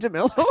Don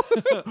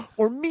DeMello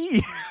or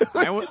me?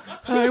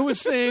 I was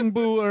saying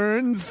boo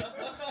earns.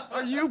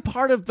 Are you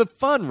part of the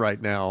fun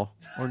right now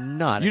or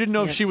not? You didn't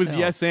know if she was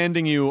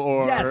yes-anding you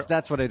or... Yes,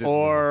 that's what I didn't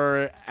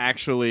know.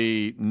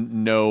 Actually,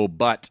 no,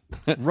 but...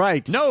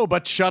 Right. No,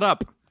 but shut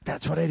up.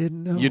 That's what I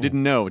didn't know. You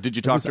didn't know. Did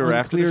you talk to her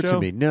after the show? It was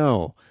unclear to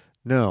me.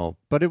 No.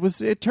 But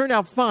it turned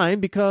out fine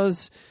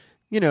because...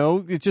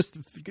 it's just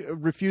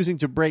refusing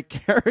to break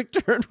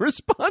character and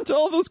respond to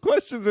all those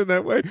questions in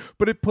that way.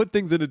 But it put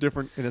things in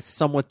a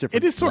somewhat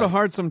different It is sort of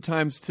hard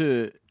sometimes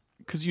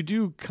because you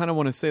do kind of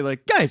want to say,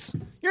 like, guys,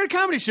 you're at a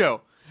comedy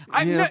show.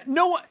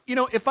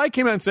 If I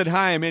came out and said,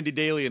 "Hi, I'm Andy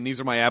Daly, and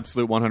these are my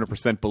absolute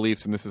 100%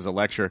 beliefs, and this is a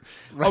lecture,"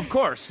 of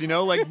course, boo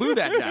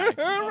that guy.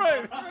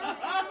 Right.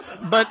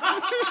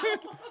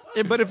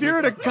 But if you're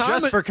at a comedy...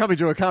 Just for coming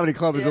to a comedy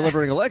club and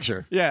delivering a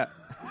lecture. Yeah.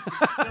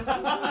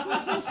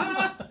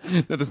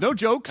 No, there's no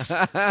jokes.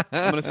 I'm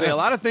going to say a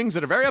lot of things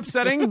that are very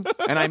upsetting,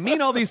 and I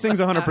mean all these things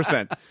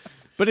 100%.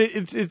 But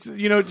it's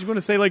you know, you want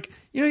to say like,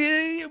 you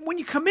know, when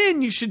you come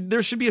in,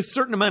 there should be a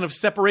certain amount of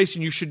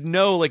separation. You should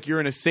know like you're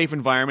in a safe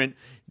environment.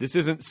 This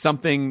isn't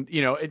something,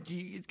 you know,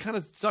 it kind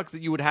of sucks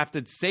that you would have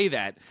to say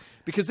that.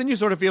 Because then you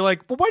sort of feel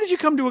like, well, why did you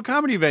come to a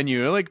comedy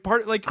venue?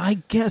 I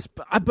guess,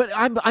 but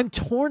I'm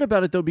torn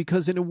about it though,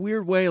 because in a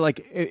weird way,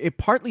 like it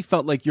partly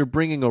felt like you're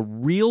bringing a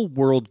real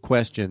world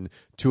question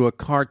to a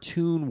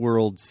cartoon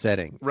world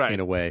setting, right? In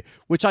a way,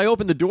 which I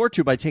opened the door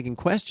to by taking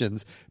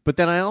questions. But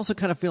then I also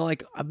kind of feel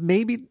like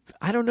maybe,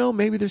 I don't know,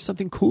 maybe there's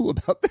something cool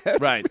about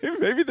that, right?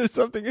 Maybe there's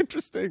something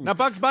interesting. Now,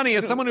 Bugs Bunny,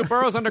 as someone who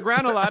burrows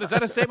underground a lot, is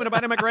that a statement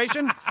about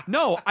immigration?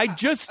 No,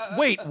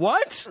 wait,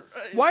 what?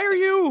 Why are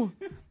you?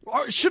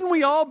 Shouldn't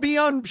we all be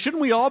in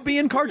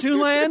cartoon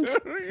land?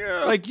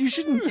 Yeah. Like you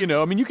shouldn't, you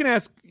know. I mean, you can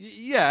ask.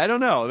 Yeah, I don't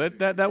know.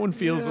 That one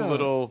feels a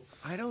little.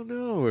 I don't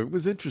know. It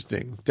was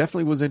interesting.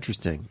 Definitely was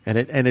interesting, and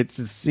it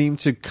seemed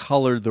to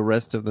color the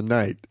rest of the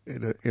night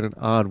in an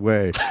odd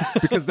way.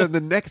 Because then the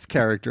next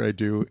character I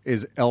do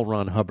is L.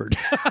 Ron Hubbard.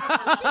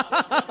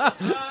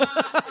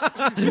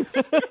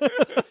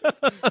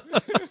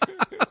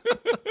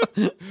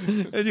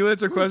 And you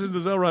answer questions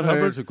as L. Ron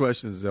Hubbard? I answer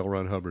questions as L.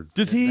 Ron Hubbard.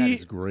 Does he? That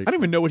is great. I don't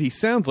even know what he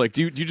sounds like.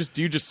 Do you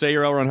just say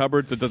you're L. Ron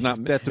Hubbard? So it does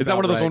not. That's is that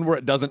one of those right. ones where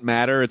it doesn't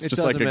matter? It's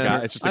just like a guy.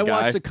 It's just a guy.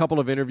 I watched a couple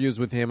of interviews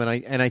with him,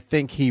 and I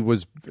think he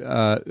was.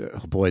 Oh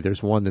boy,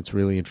 there's one that's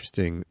really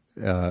interesting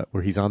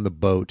where he's on the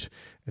boat.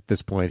 At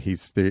this point,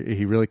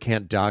 he really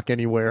can't dock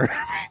anywhere.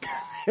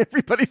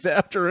 Everybody's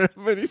after him,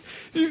 and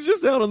he's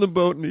just out on the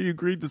boat, and he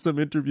agreed to some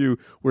interview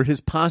where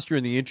his posture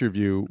in the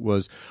interview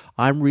was,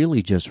 I'm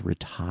really just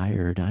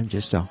retired. I'm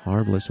just a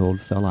harmless old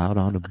fella out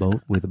on a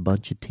boat with a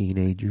bunch of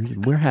teenagers,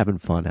 and we're having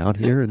fun out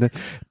here.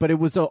 But it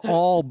was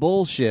all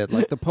bullshit.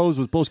 Like, the pose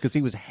was bullshit because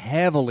he was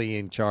heavily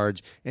in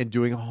charge and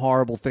doing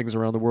horrible things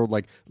around the world,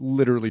 like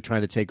literally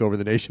trying to take over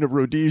the nation of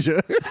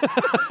Rhodesia.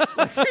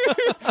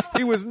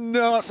 He was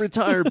not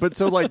retired, but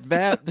so like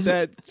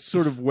that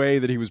sort of way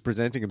that he was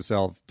presenting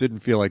himself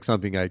didn't feel like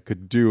something I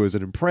could do as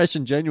an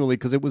impression genuinely,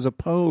 because it was a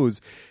pose.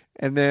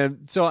 And then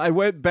so I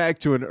went back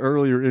to an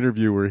earlier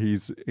interview where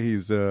he's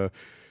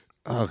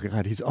oh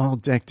god, he's all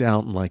decked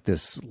out in like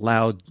this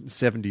loud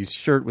 70s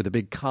shirt with a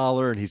big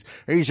collar, and he's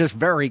just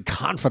very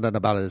confident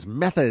about his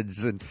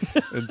methods, and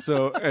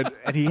so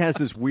he has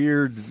this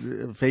weird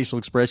facial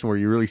expression where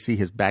you really see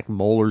his back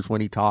molars when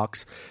he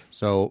talks.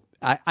 So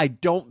I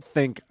don't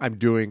think I'm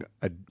doing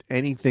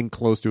anything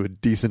close to a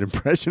decent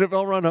impression of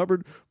L. Ron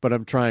Hubbard, but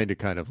I'm trying to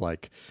kind of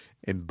like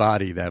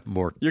embody that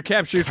more. You're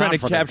trying to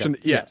capture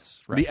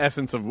yes, right. The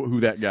essence of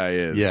who that guy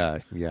is.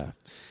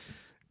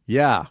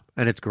 Yeah,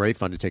 and it's great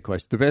fun to take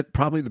questions.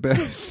 Probably the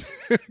best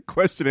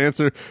question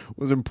answer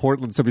was in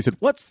Portland. Somebody said,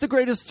 "What's the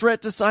greatest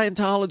threat to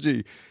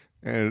Scientology?"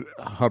 And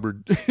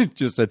Hubbard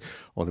just said,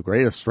 "Well, the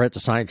greatest threat to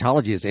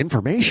Scientology is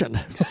information."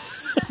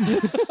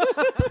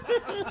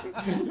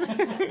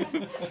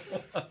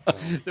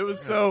 There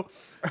was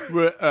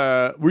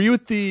were you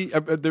at the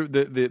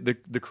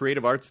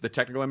creative arts, the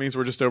technical Emmys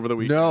were just over the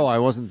weekend? No, I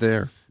wasn't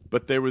there.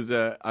 But there was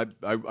I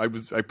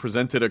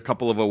presented a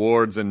couple of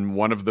awards, and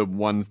one of the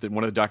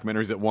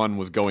documentaries that won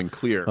was Going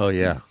Clear. Oh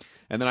yeah.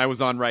 And then I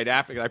was on right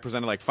after. I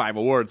presented like 5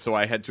 awards, so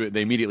I had to.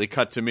 They immediately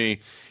cut to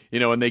me, you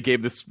know, and they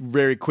gave this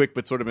very quick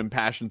but sort of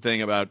impassioned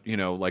thing about, you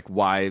know, like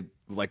why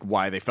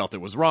they felt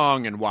it was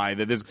wrong and why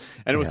that is.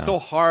 And it was so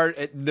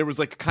hard. There was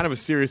like kind of a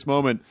serious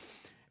moment,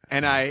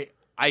 and I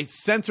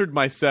censored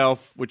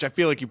myself, which I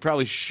feel like you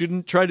probably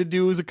shouldn't try to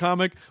do as a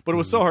comic, but it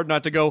was so hard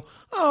not to go,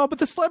 oh, but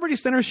the Celebrity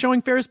Center is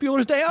showing Ferris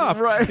Bueller's Day Off.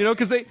 Right. You know,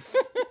 because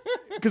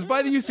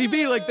by the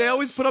UCB, like, they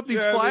always put up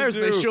these flyers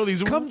and they show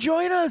these. Come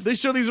join us. They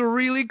show these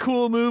really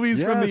cool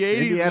movies from the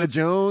 80s. Indiana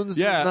Jones.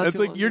 Yeah. It's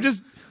like, you're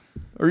just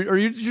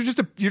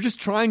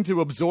trying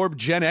to absorb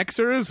Gen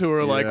Xers who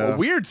are like, oh,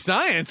 weird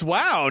science.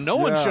 Wow. No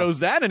one shows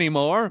that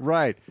anymore.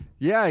 Right.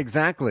 Yeah,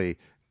 exactly.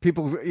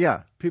 People,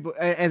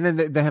 and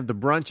then they have the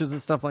brunches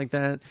and stuff like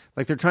that.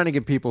 Like, they're trying to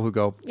get people who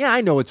go, yeah,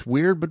 I know it's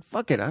weird, but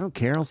fuck it, I don't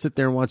care. I'll sit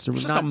there and watch the.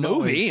 It's just a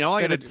movie, you know.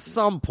 At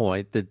some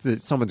point, that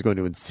someone's going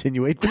to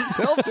insinuate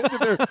themselves into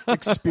their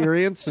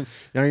experience. And,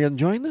 are you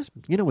enjoying this?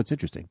 You know what's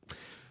interesting?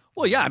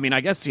 Well, yeah, I mean,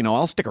 I guess, you know,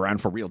 I'll stick around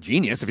for Real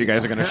Genius if you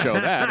guys are going to show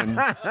that. And,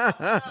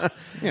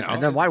 you know.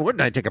 And then why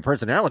wouldn't I take a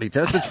personality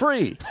test? It's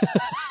free.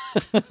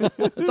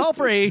 It's all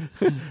free.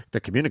 The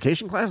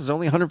communication class is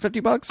only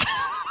 $150.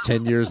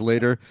 10 years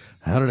later,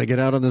 how did I get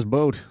out on this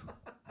boat?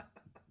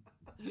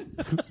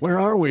 Where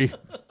are we?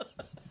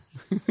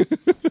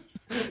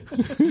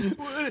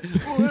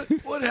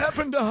 What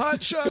happened to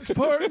Hot Shots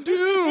Part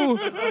 2?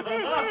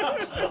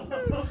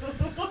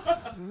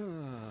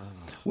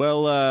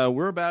 Well,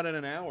 we're about at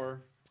an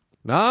hour.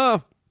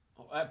 No.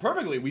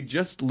 Perfectly. We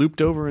just looped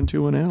over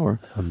into an hour.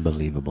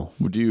 Unbelievable.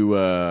 Would you...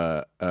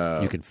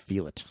 you can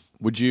feel it.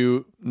 Would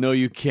you... No,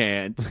 you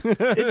can't.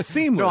 It's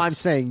seamless. No, I'm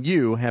saying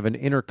you have an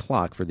inner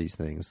clock for these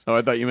things. Oh,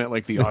 I thought you meant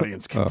like the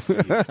audience can feel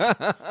it.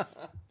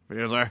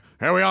 Because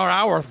here we are,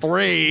 hour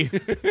 3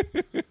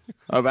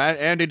 of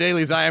Andy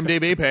Daly's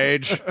IMDb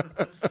page.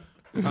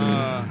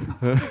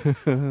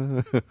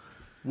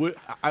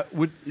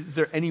 Is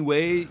there any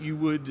way you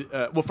would?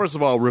 Well, first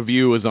of all,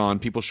 Review is on.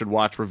 People should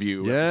watch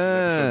Review.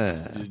 Yeah.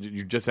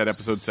 You just had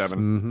episode 7.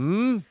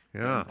 Mm-hmm.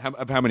 Yeah.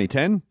 How many?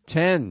 10?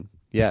 10.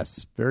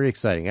 Yes. Very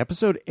exciting.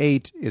 Episode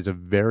 8 is a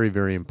very,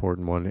 very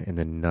important one, and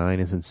then 9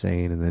 is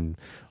insane, and then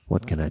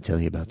what can I tell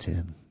you about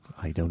 10?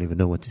 I don't even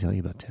know what to tell you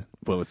about 10.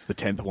 Well, it's the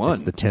 10th one.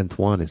 It's the 10th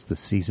one. It's the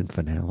season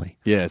finale.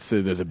 Yeah,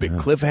 there's a big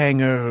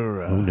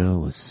cliffhanger. Who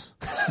knows?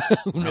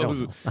 Who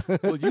knows?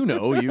 Well, you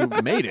know. You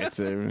made it.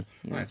 I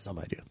have some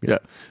idea. Yeah.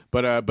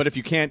 But if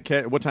you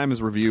can't, what time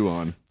is Review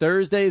on?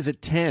 Thursdays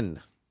at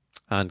 10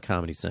 on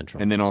Comedy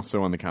Central. And then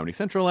also on the Comedy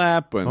Central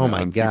app and on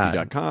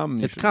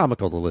cc.com. It's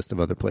comical, the list of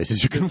other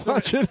places you can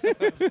watch it.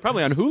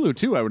 Probably on Hulu,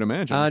 too, I would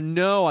imagine.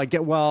 No, I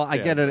get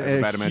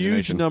a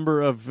huge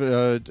number of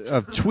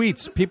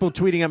tweets. People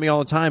tweeting at me all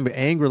the time,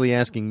 angrily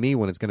asking me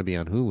when it's going to be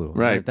on Hulu.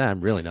 Right.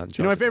 I'm really not in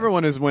charge. My favorite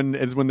one is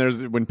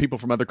when people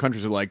from other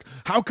countries are like,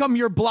 how come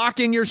you're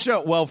blocking your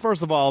show? Well,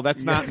 first of all,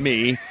 that's not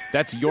me.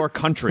 That's your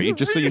country.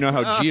 Just so you know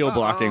how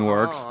geo-blocking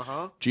works.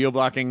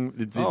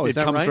 Geo-blocking,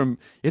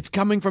 it's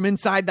coming from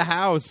inside the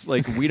house.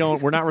 Like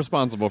we're not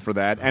responsible for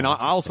that. And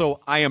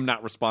I am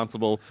not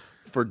responsible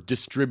for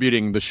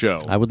distributing the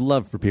show. I would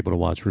love for people to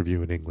watch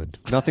Review in England.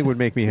 Nothing would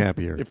make me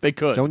happier. If they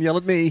could. Don't yell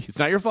at me. It's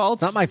not your fault.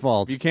 It's not my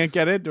fault. If you can't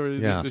get it.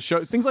 Or the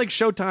show, things like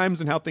show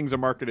times and how things are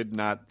marketed,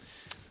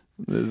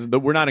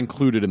 we're not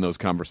included in those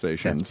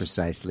conversations. That's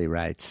precisely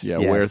right. Yeah,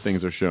 where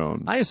things are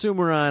shown. I assume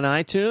we're on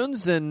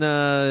iTunes and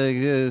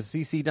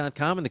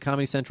cc.com and the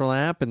Comedy Central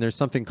app, and there's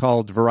something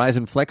called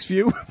Verizon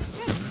FlexView.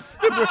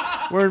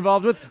 We're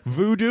involved with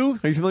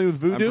Vudu. Are you familiar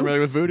with Vudu? I'm familiar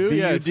with Vudu,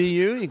 yes.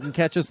 VUDU. You can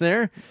catch us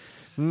there.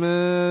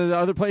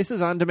 Other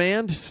places on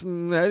demand.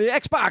 The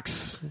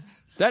Xbox.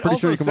 That Pretty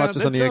also sure you can watch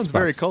us on the sounds Xbox.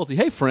 Very culty.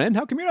 Hey, friend,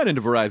 how come you're not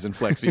into Verizon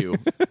FlexView?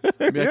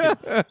 Maybe I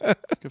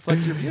could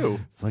flex your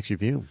view. Flex your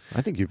view.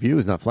 I think your view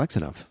is not flex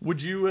enough.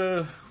 Would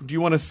you? Do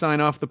you want to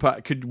sign off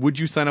the Would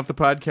you sign off the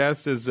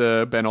podcast as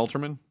Ben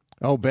Alterman?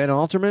 Oh, Ben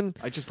Alterman?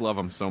 I just love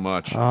him so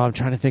much. Oh, I'm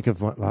trying to think of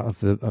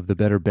the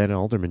better Ben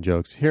Alterman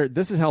jokes. Here,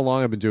 this is how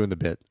long I've been doing the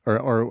bit,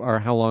 or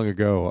how long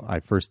ago I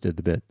first did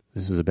the bit.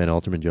 This is a Ben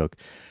Alterman joke.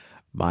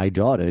 My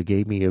daughter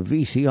gave me a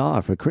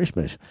VCR for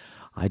Christmas.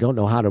 I don't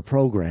know how to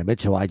program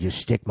it, so I just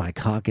stick my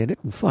cock in it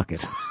and fuck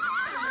it.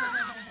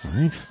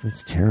 Right?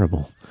 That's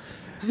terrible.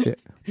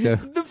 Yeah.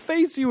 The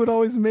face you would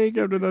always make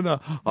after the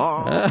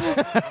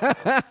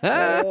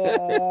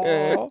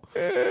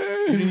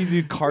you need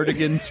the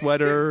cardigan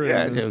sweater.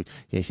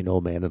 Yes, an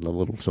old man in a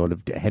little sort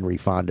of Henry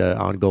Fonda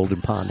on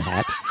Golden Pond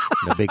hat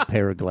and a big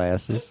pair of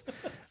glasses,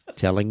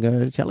 telling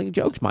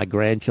jokes. My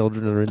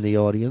grandchildren are in the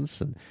audience,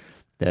 and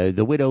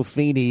the widow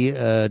Feeney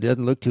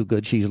doesn't look too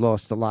good. She's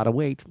lost a lot of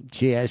weight.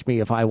 She asked me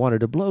if I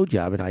wanted a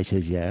blowjob, and I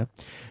says, yeah.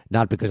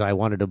 Not because I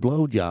wanted a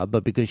blowjob,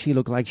 but because she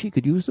looked like she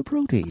could use the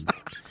protein.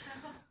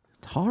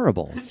 It's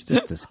horrible. It's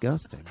just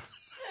disgusting.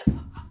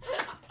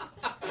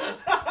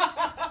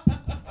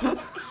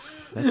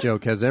 That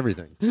joke has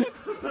everything.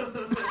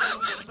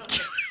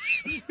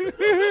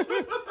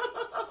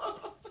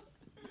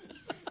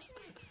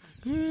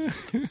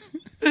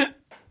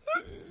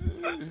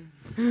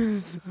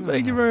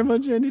 Thank you very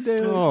much, Andy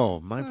Daly. Oh,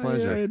 my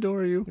pleasure. I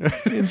adore you.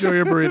 Enjoy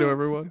your burrito,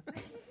 everyone.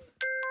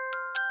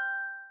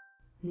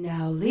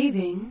 Now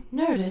leaving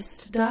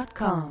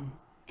Nerdist.com.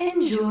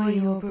 Enjoy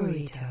your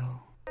burrito.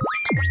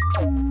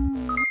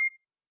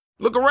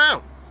 Look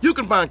around. You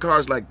can find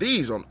cars like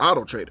these on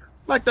AutoTrader,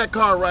 like that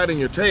car riding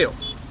your tail.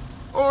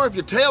 Or if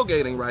you're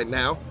tailgating right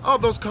now, all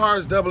those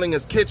cars doubling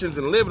as kitchens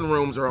and living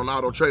rooms are on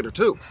AutoTrader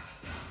too.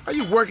 Are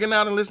you working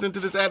out and listening to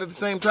this ad at the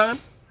same time?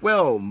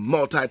 Well,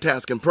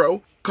 multitasking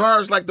pro,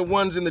 cars like the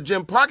ones in the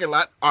gym parking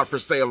lot are for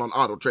sale on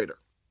AutoTrader.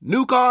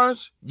 New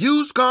cars,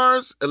 used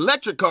cars,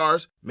 electric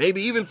cars,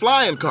 maybe even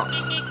flying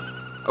cars.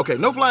 Okay,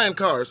 no flying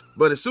cars,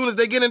 but as soon as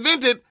they get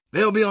invented,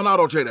 they'll be on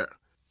AutoTrader.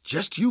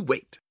 Just you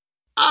wait.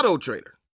 AutoTrader.